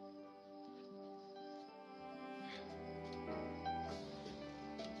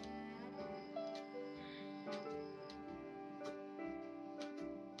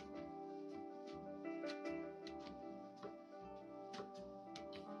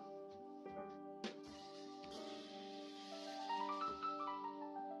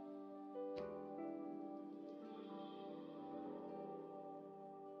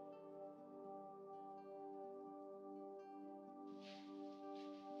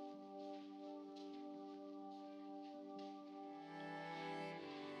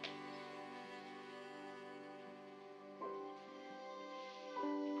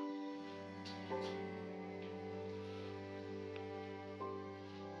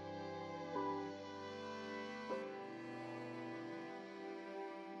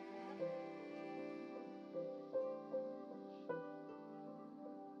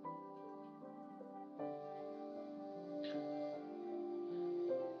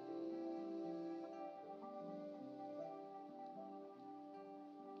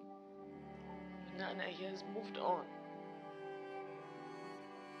 Nana, he has moved on.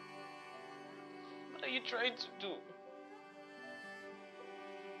 What are you trying to do?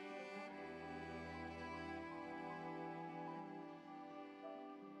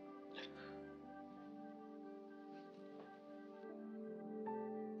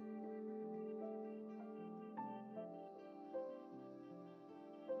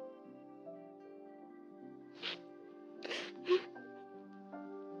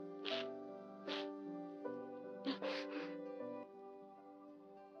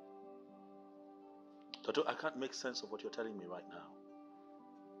 Toto, I can't make sense of what you're telling me right now.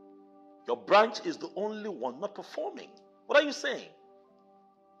 Your branch is the only one not performing. What are you saying?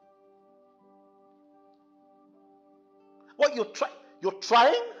 What, you're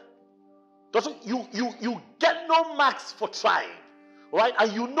trying? Toto, you get no marks for trying. Right?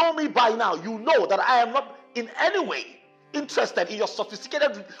 And you know me by now. You know that I am not in any way interested in your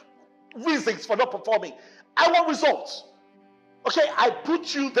sophisticated reasons for not performing. I want results. Okay, I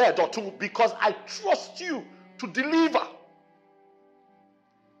put you there, Dotu, because I trust you to deliver.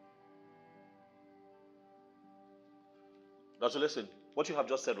 Dotu, listen, what you have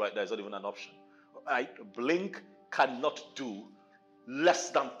just said right there is not even an option. Right? Blink cannot do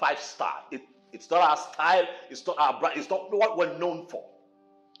less than 5-star. It's not our style, it's not our brand, it's not what we're known for.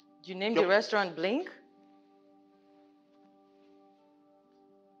 You named the restaurant Blink?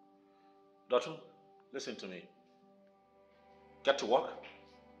 Dotu, listen to me. Get to work,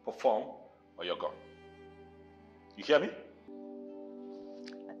 perform, or you're gone. You hear me?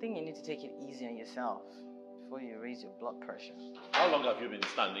 I think you need to take it easy on yourself before you raise your blood pressure. How long have you been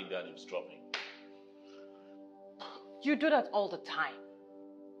standing there and eavesdropping? You do that all the time.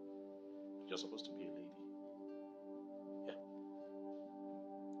 You're supposed to be a lady. Yeah.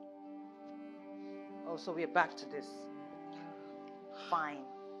 Oh, so we're back to this. Fine.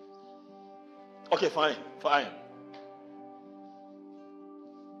 Okay, fine.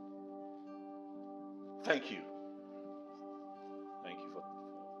 Thank you. Thank you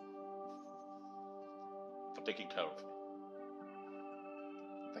for taking care of me.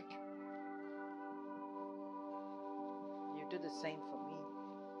 Thank you. You do the same for me.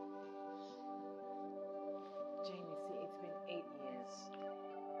 Jamie, see, it's been 8 years.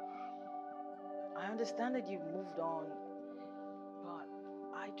 I understand that you've moved on, but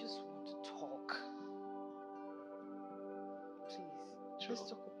I just want to talk. Please, let's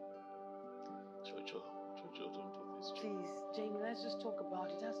talk. Jojo, don't do this. Please, Jamie, let's just talk about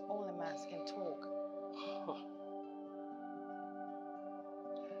it. That's all I'm asking. Talk.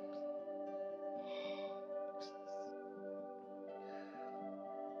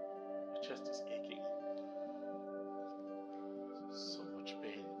 My chest is aching. So much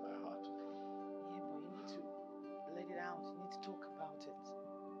pain in my heart. Yeah, but you need to let it out. You need to talk about it.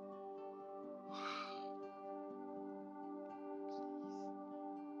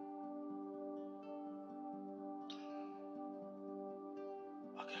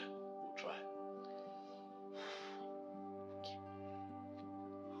 Okay, we'll try.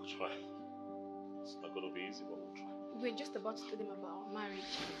 We'll try. It's not going to be easy, but we'll try. We're just about to tell them about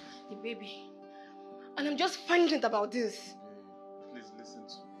marriage, the baby. And I'm just finding out about this. Please listen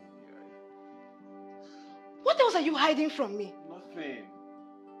to me. What else are you hiding from me? Nothing.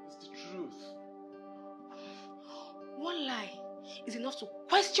 It's the truth. One lie is enough to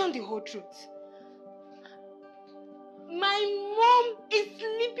question the whole truth. My mom is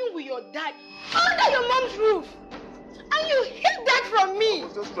sleeping with your dad under your mom's roof. And you hid that from me. I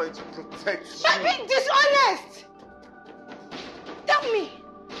was just trying to protect you. By being dishonest. Tell me,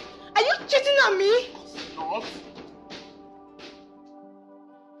 are you cheating on me? Not.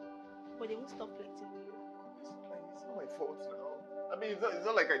 But they won't stop flirting with you. It's not my fault now. I mean, it's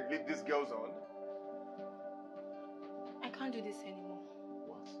not like I lead these girls on. I can't do this anymore.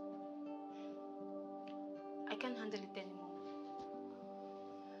 What? I can't handle it anymore.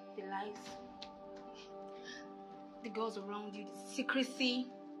 The lies, the girls around you, the secrecy,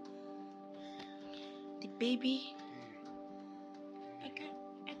 the baby. I can't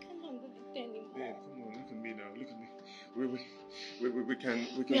handle it anymore. Babe, come on, look at me now. Look at me. We can.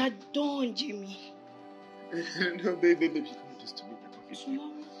 We are done, Jimmy. No, babe, you can't do this to me.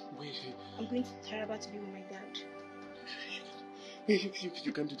 Tomorrow, Wait. I'm going to Taraba to be with my dad.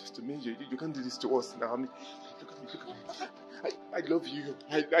 You can't do this to me. You can't do this to us now. I mean, look at me. I love you.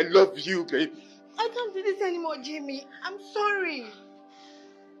 I love you, babe. I can't do this anymore, Jimmy. I'm sorry.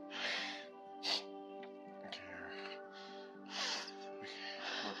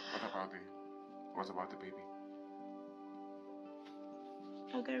 Okay. What about the baby?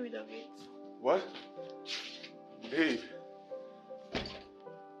 I'll get rid of it. What? Babe.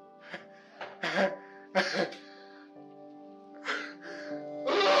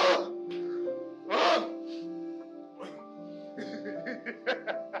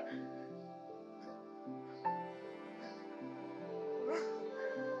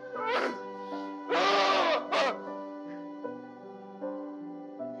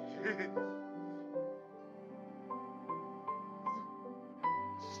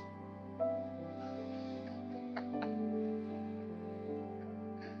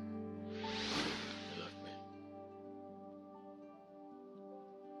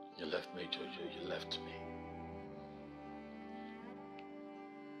 You left me, Jojo. You left me.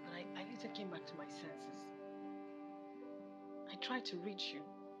 But I later came back to my senses. I tried to reach you.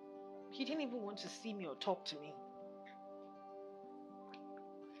 He didn't even want to see me or talk to me.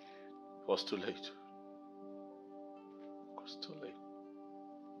 It was too late. It was too late.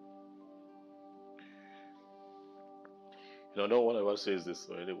 You know, no one ever says this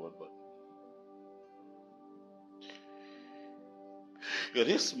to anyone, but it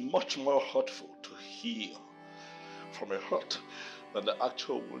is much more hurtful to heal from a hurt than the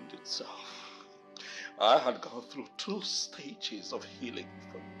actual wound itself. I had gone through 2 stages of healing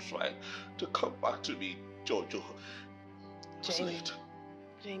from trying to come back to me, Jojo. It was late.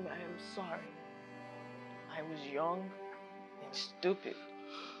 Jamie, I am sorry. I was young and stupid.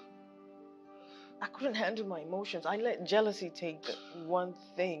 I couldn't handle my emotions. I let jealousy take the one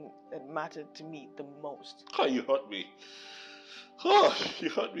thing that mattered to me the most. Oh, you hurt me. Oh, you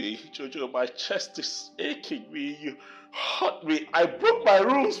hurt me, Jojo. My chest is aching me. You hurt me. I broke my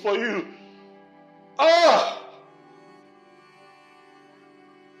rules for you. Ah!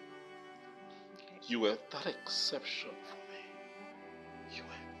 You were that exception for me. You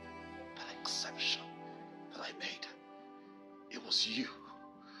were that exception that I made. It was you.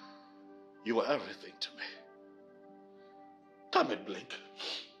 You were everything to me. Damn it, Blink.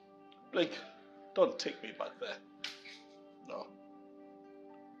 Blink, don't take me back there. No.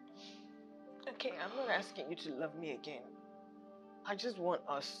 Okay, I'm not asking you to love me again. I just want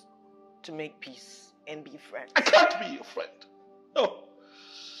us to make peace and be friends. I can't be your friend. No.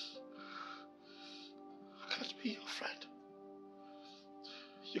 I can't be your friend.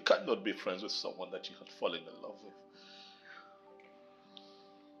 You cannot be friends with someone that you had fallen in love with.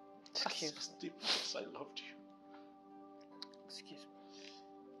 Excuse As deep as I loved you. Excuse me.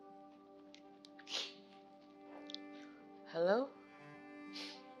 Hello?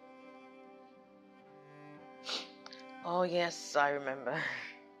 Oh, yes, I remember.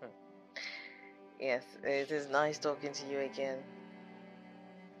 Yes, it is nice talking to you again.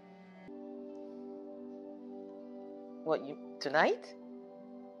 What, tonight?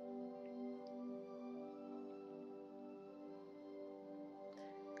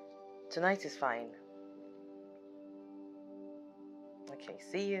 Tonight is fine. Okay,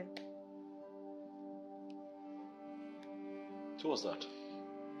 see you. Who was that?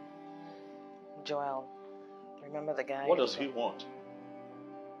 Joel. Remember the guy? What does he want?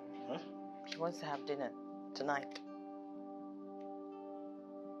 Huh? He wants to have dinner tonight.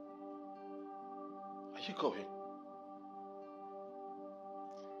 Are you going?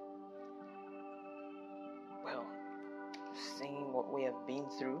 Well, seeing what we have been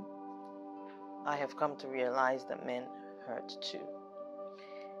through, I have come to realize that men hurt too.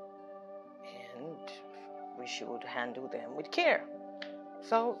 And we should handle them with care.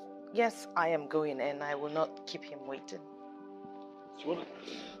 So, yes, I am going and I will not keep him waiting. What?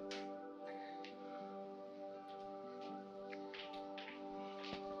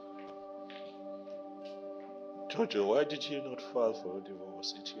 Jojo, why did you not file for a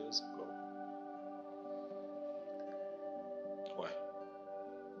divorce 8 years ago? Why?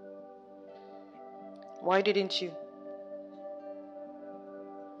 Why didn't you?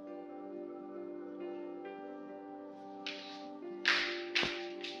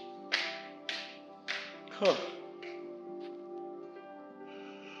 Huh.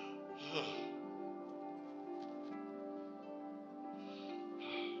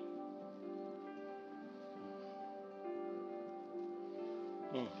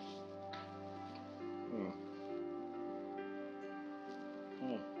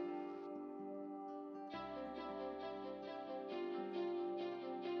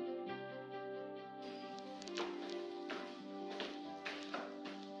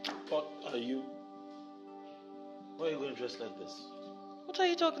 What are you? Why are you going dressed like this? What are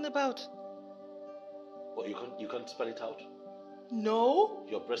you talking about? What, you can't spell it out? No.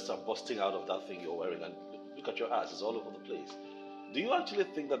 Your breasts are busting out of that thing you're wearing, and look at your ass, it's all over the place. Do you actually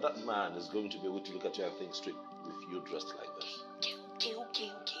think that that man is going to be able to look at you and think straight with you dressed like this?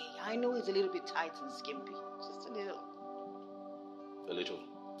 Okay. I know it's a little bit tight and skimpy. Just a little. A little?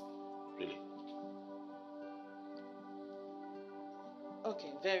 Really?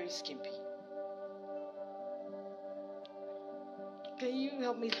 Okay, very skimpy. Can you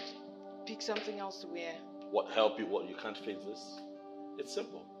help me pick something else to wear? What, help you? What, you can't fit this? It's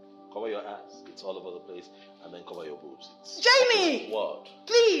simple. Cover your ass. It's all over the place. And then cover your boobs. Jamie! What?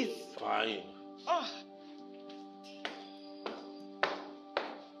 Please! Fine. Oh.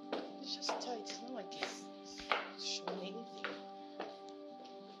 It's just tight. It's not like it's showing anything.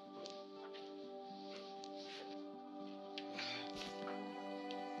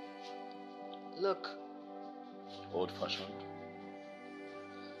 Look. Old-fashioned.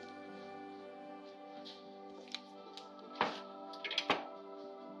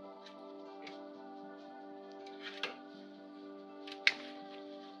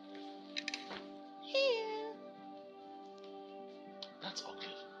 Here. That's ugly.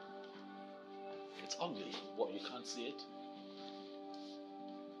 It's ugly. What, you can't see it?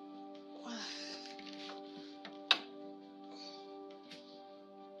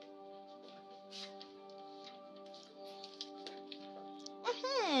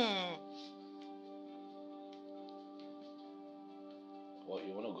 What,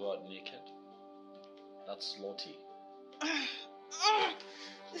 you want to go out naked? That's slutty.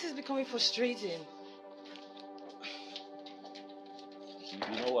 This is becoming frustrating. You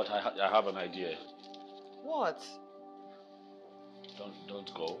know what? I have an idea. What?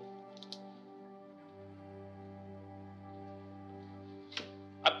 Don't go.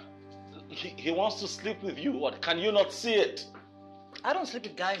 He wants to sleep with you. What? Can you not see it? I don't sleep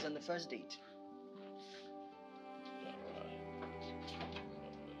with guys on the first date.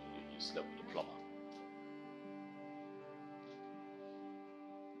 You slept with the plumber.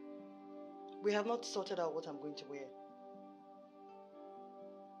 We have not sorted out what I'm going to wear.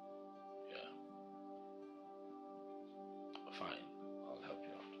 Yeah. Fine. I'll help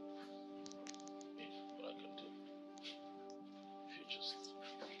you out. Here's what I can do. If you just...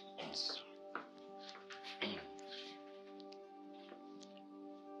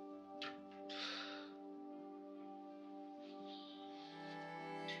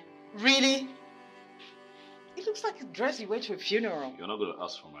 Really? It looks like a dress you wear to a funeral. You're not going to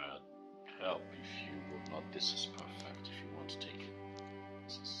ask for my help if you will not. This is perfect if you want to take it.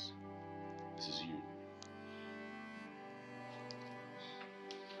 This is you.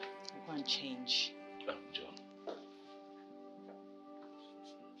 I'm going to change. John.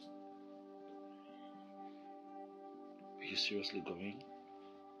 Are you seriously going?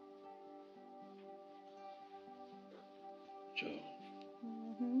 Joe.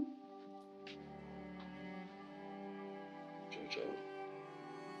 Mm-hmm. Joe.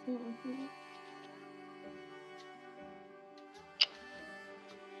 Mm-hmm.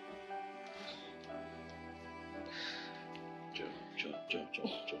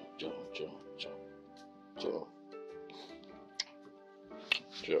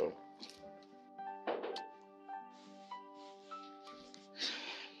 Joe.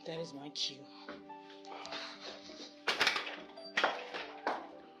 That is my cue.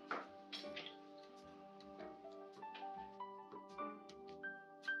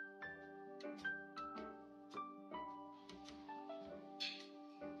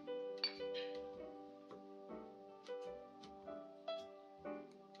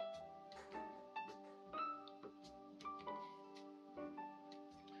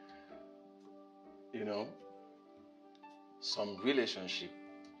 You know, some relationship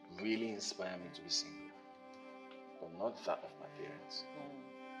really inspire me to be single, but not that of my parents.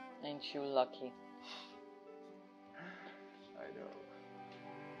 Ain't you lucky? I know.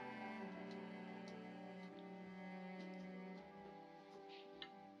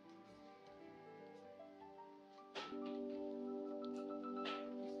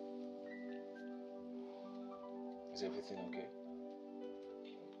 Is everything okay?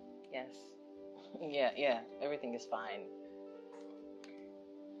 Yes. Yeah, everything is fine.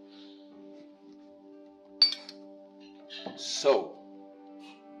 So,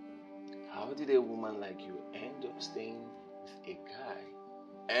 how did a woman like you end up staying with a guy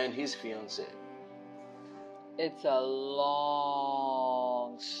and his fiancée? It's a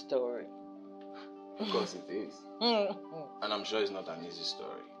long story. Of course it is. And I'm sure it's not an easy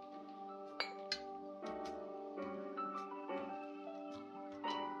story.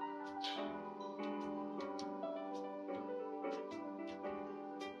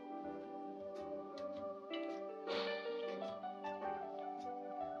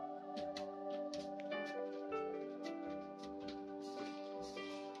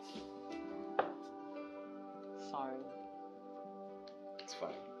 Sorry. It's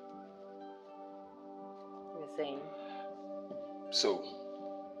fine. You're saying? So, what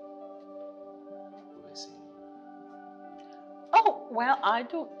was I saying? Oh, well, I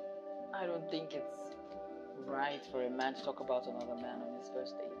don't think it's right for a man to talk about another man on his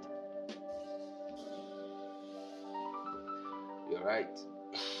first date. You're right.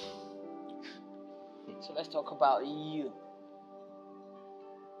 So let's talk about you.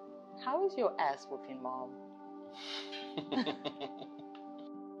 How is your ass whooping, Mom?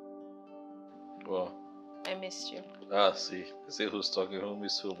 Well, I missed you. See who's talking. Who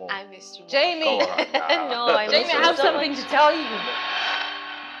missed who more? I missed you. Jamie! Come on. No, I missed Jamie, you. I have something to tell you.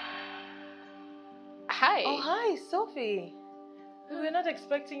 Hi. Oh, hi, Sophie. We were not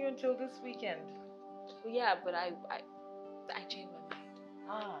expecting you until this weekend. Yeah, but I changed my mind.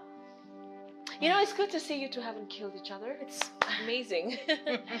 Ah. You know, it's good to see you two haven't killed each other. It's amazing.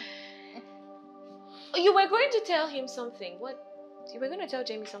 You were going to tell him something. What? You were going to tell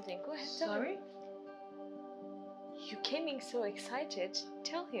Jamie something. Go ahead, tell him. Sorry? You came in so excited.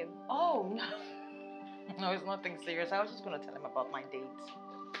 Tell him. Oh, no. No, it's nothing serious. I was just going to tell him about my dates.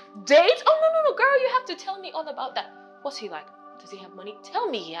 Date? Oh, no, girl. You have to tell me all about that. What's he like? Does he have money? Tell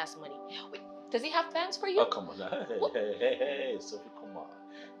me he has money. Wait, does he have plans for you? Oh, come on. Hey, Sophie, come on.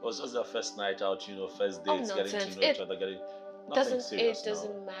 It was just our first night out, first dates, getting to know each other, It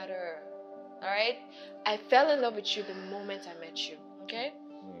doesn't matter. All right? I fell in love with you the moment I met you, okay?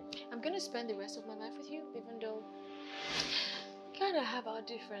 I'm going to spend the rest of my life with you, even though we kind of have our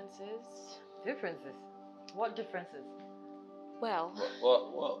differences. Differences? What differences? Well,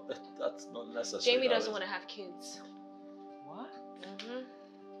 that's not necessary. Jamie doesn't want to have kids. What? Mm-hmm.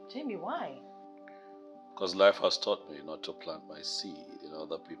 Jamie, why? Because life has taught me not to plant my seed in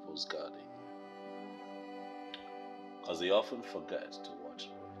other people's garden. Because they often forget to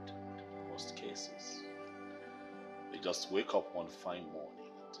water it. In most cases, they just wake up one fine morning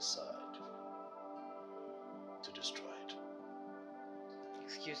and decide to destroy it.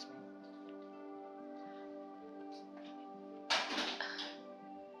 Excuse me.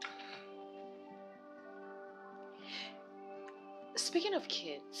 Speaking of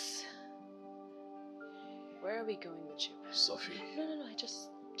kids, where are we going with you? Sophie. No,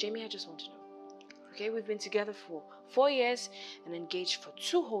 Jamie, I just want to know. Okay, we've been together for 4 years and engaged for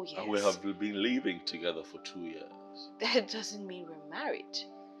 2 whole years. And we have been living together for 2 years. That doesn't mean we're married.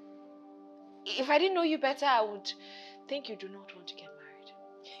 If I didn't know you better, I would think you do not want to get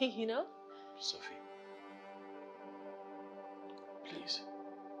married. You know? Sophie. Please.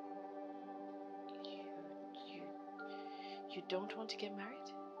 You don't want to get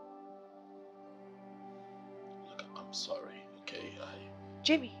married? Look, I'm sorry, okay?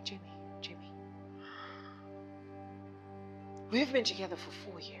 Jamie. We've been together for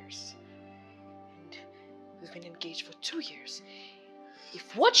 4 years. And we've been engaged for 2 years.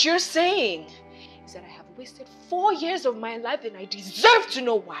 If what you're saying is that I have wasted 4 years of my life, then I deserve to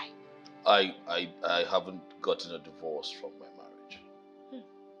know why. I haven't gotten a divorce from my marriage.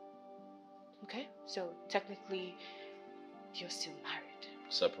 Okay, so technically, you're still married.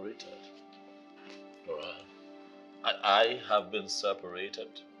 Separated. Alright. I have been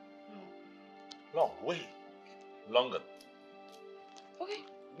separated. Long, way longer. Okay.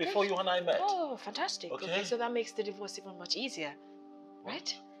 Before you and I met. Oh, fantastic. Okay, so that makes the divorce even much easier,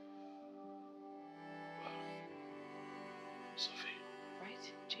 right? Sophie.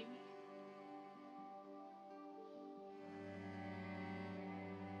 Right, Jamie?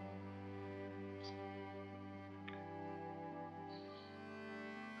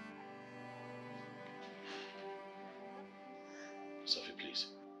 Sophie, please.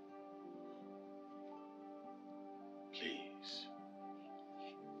 Please.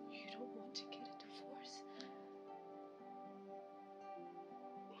 You don't want to get a divorce?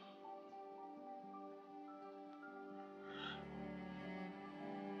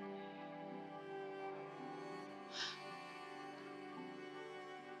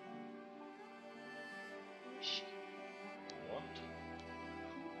 Who is she? What?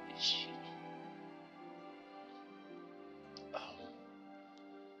 Who is she?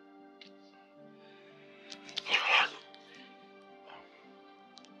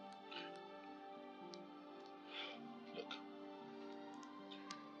 Look.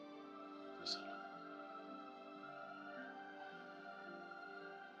 Listen.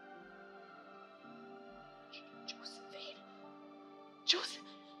 Joseph.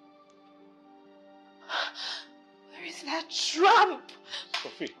 Where is that tramp?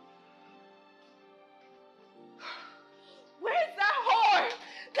 Sophie. Where's that whore?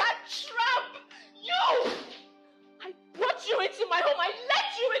 That tramp! You! I brought you into my home. I let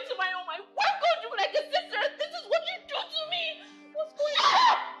you into my home. I work on you like a sister. This is what you do to me. What's going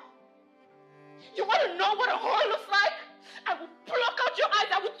on? You want to know what a whore looks like? I will pluck out your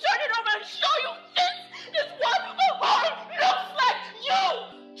eyes. I will turn it over and show you this is what a whore looks like. You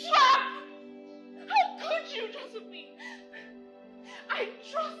tramp! How could you, Josephine? I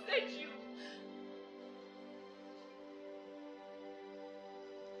trusted you.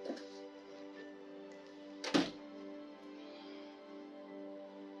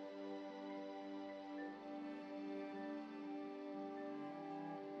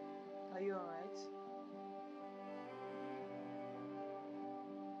 Are you alright?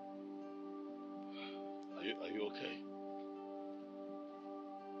 Are you okay?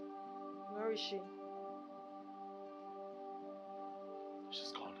 Where is she?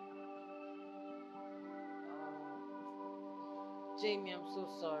 Jamie, I'm so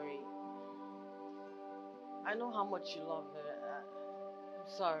sorry. I know how much you love her. I'm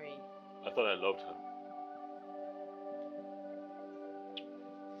sorry. I thought I loved her.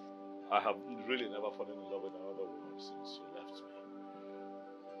 I have really never fallen in love with another woman since she left me.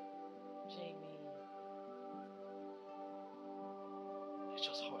 Jamie. It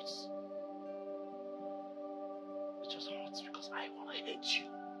just hurts. It just hurts because I want to hate you.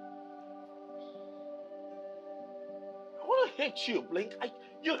 I want to hate you, Blink.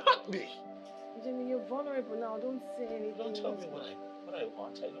 You hurt me. Jamie, you're vulnerable now. Don't say anything. Don't tell me what I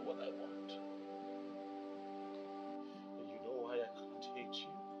want. I know what I want. And you know why I can't hate you?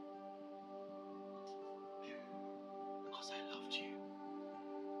 Because I loved you.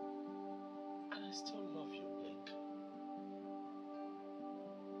 And I still love you, Blink.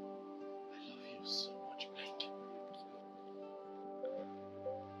 I love you so much, Blink.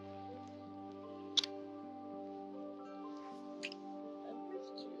 I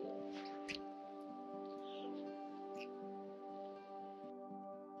missed you.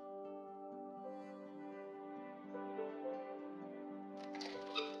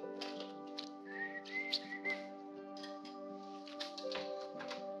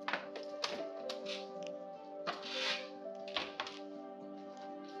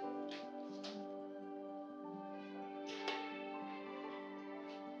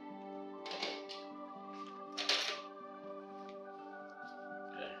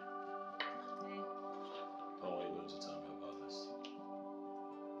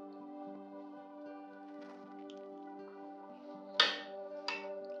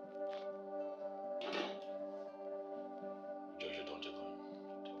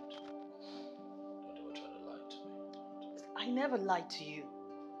 I never lied to you.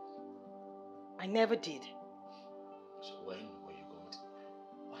 I never did. So when were you going to...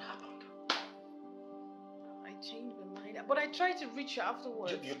 What happened? I changed my mind, but I tried to reach you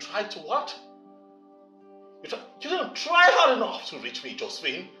afterwards. You tried to what? You didn't try hard enough to reach me,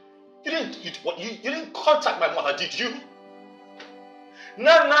 Josephine. You didn't contact my mother, did you?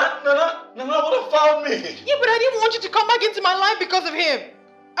 Nana would have found me. Yeah, but I didn't want you to come back into my life because of him.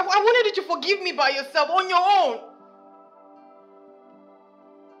 I wanted you to forgive me by yourself, on your own.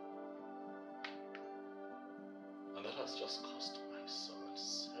 And that has just cost my son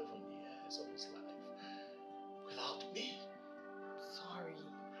 7 years of his life. Without me. I'm sorry.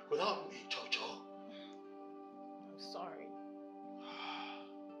 Without me, Jojo. I'm sorry.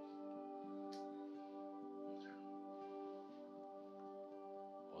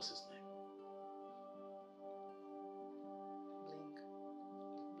 What's his name?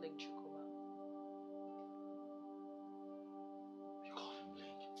 Blink Chukuma. You call him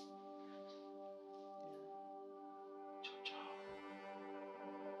Blink? Jojo.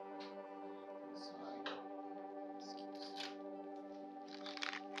 Sorry. Excuse me.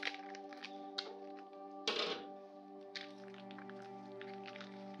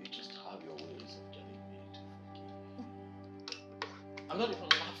 You just have your ways of getting me to forgive. I'm not even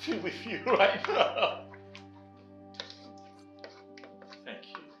laughing with you right now. Thank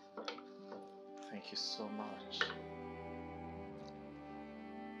you. Thank you so much.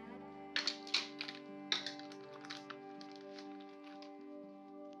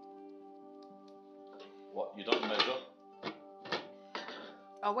 What, you don't measure?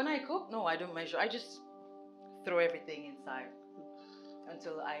 When I cook, no, I don't measure. I just throw everything inside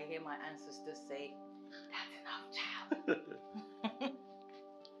until I hear my ancestors say, "That's enough, child."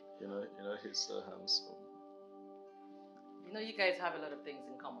 You know, he's so handsome. You know, you guys have a lot of things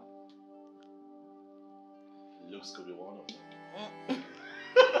in common. Looks could be one of them.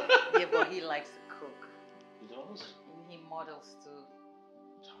 Yeah, but he likes to cook. He does? And he models too.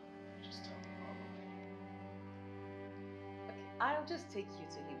 Just tell me about it. Okay, I'll just take you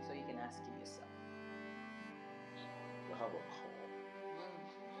to him so you can ask him yourself. We'll have a call.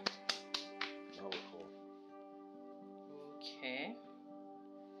 We'll have a call. Okay.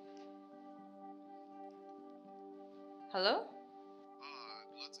 Hello?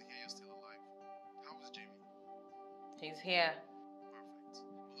 Glad to hear you're still alive. How is Jamie? He's here. Perfect.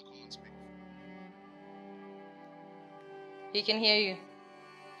 Will the call on speakerphone? He can hear you.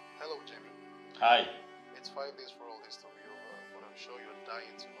 Hello, Jamie. Hi. It's 5 days for all this to be over, but I'm sure you're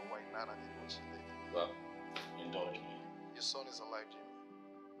dying to know why Nana did what she did. Well, indulge me. Your son is alive, Jamie.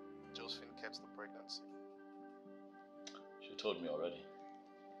 Josephine kept the pregnancy. She told me already.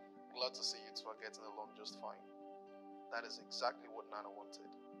 Glad to see you two are getting along just fine. That is exactly what Nana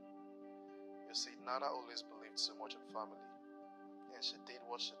wanted. You see, Nana always believed so much in family. And she did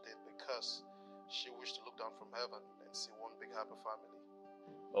what she did because she wished to look down from heaven and see one big happy family.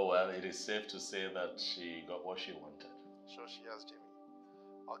 Oh well, it is safe to say that she got what she wanted. sure she has Jimmy.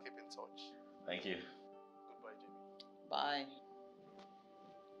 I'll keep in touch. Thank you. Goodbye, Jimmy. Bye.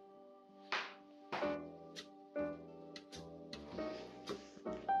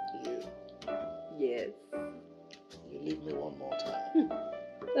 You. Yes. You leave me one more time.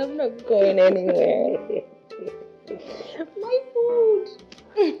 I'm not going anywhere. My food.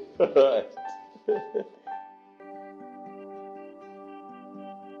 All right.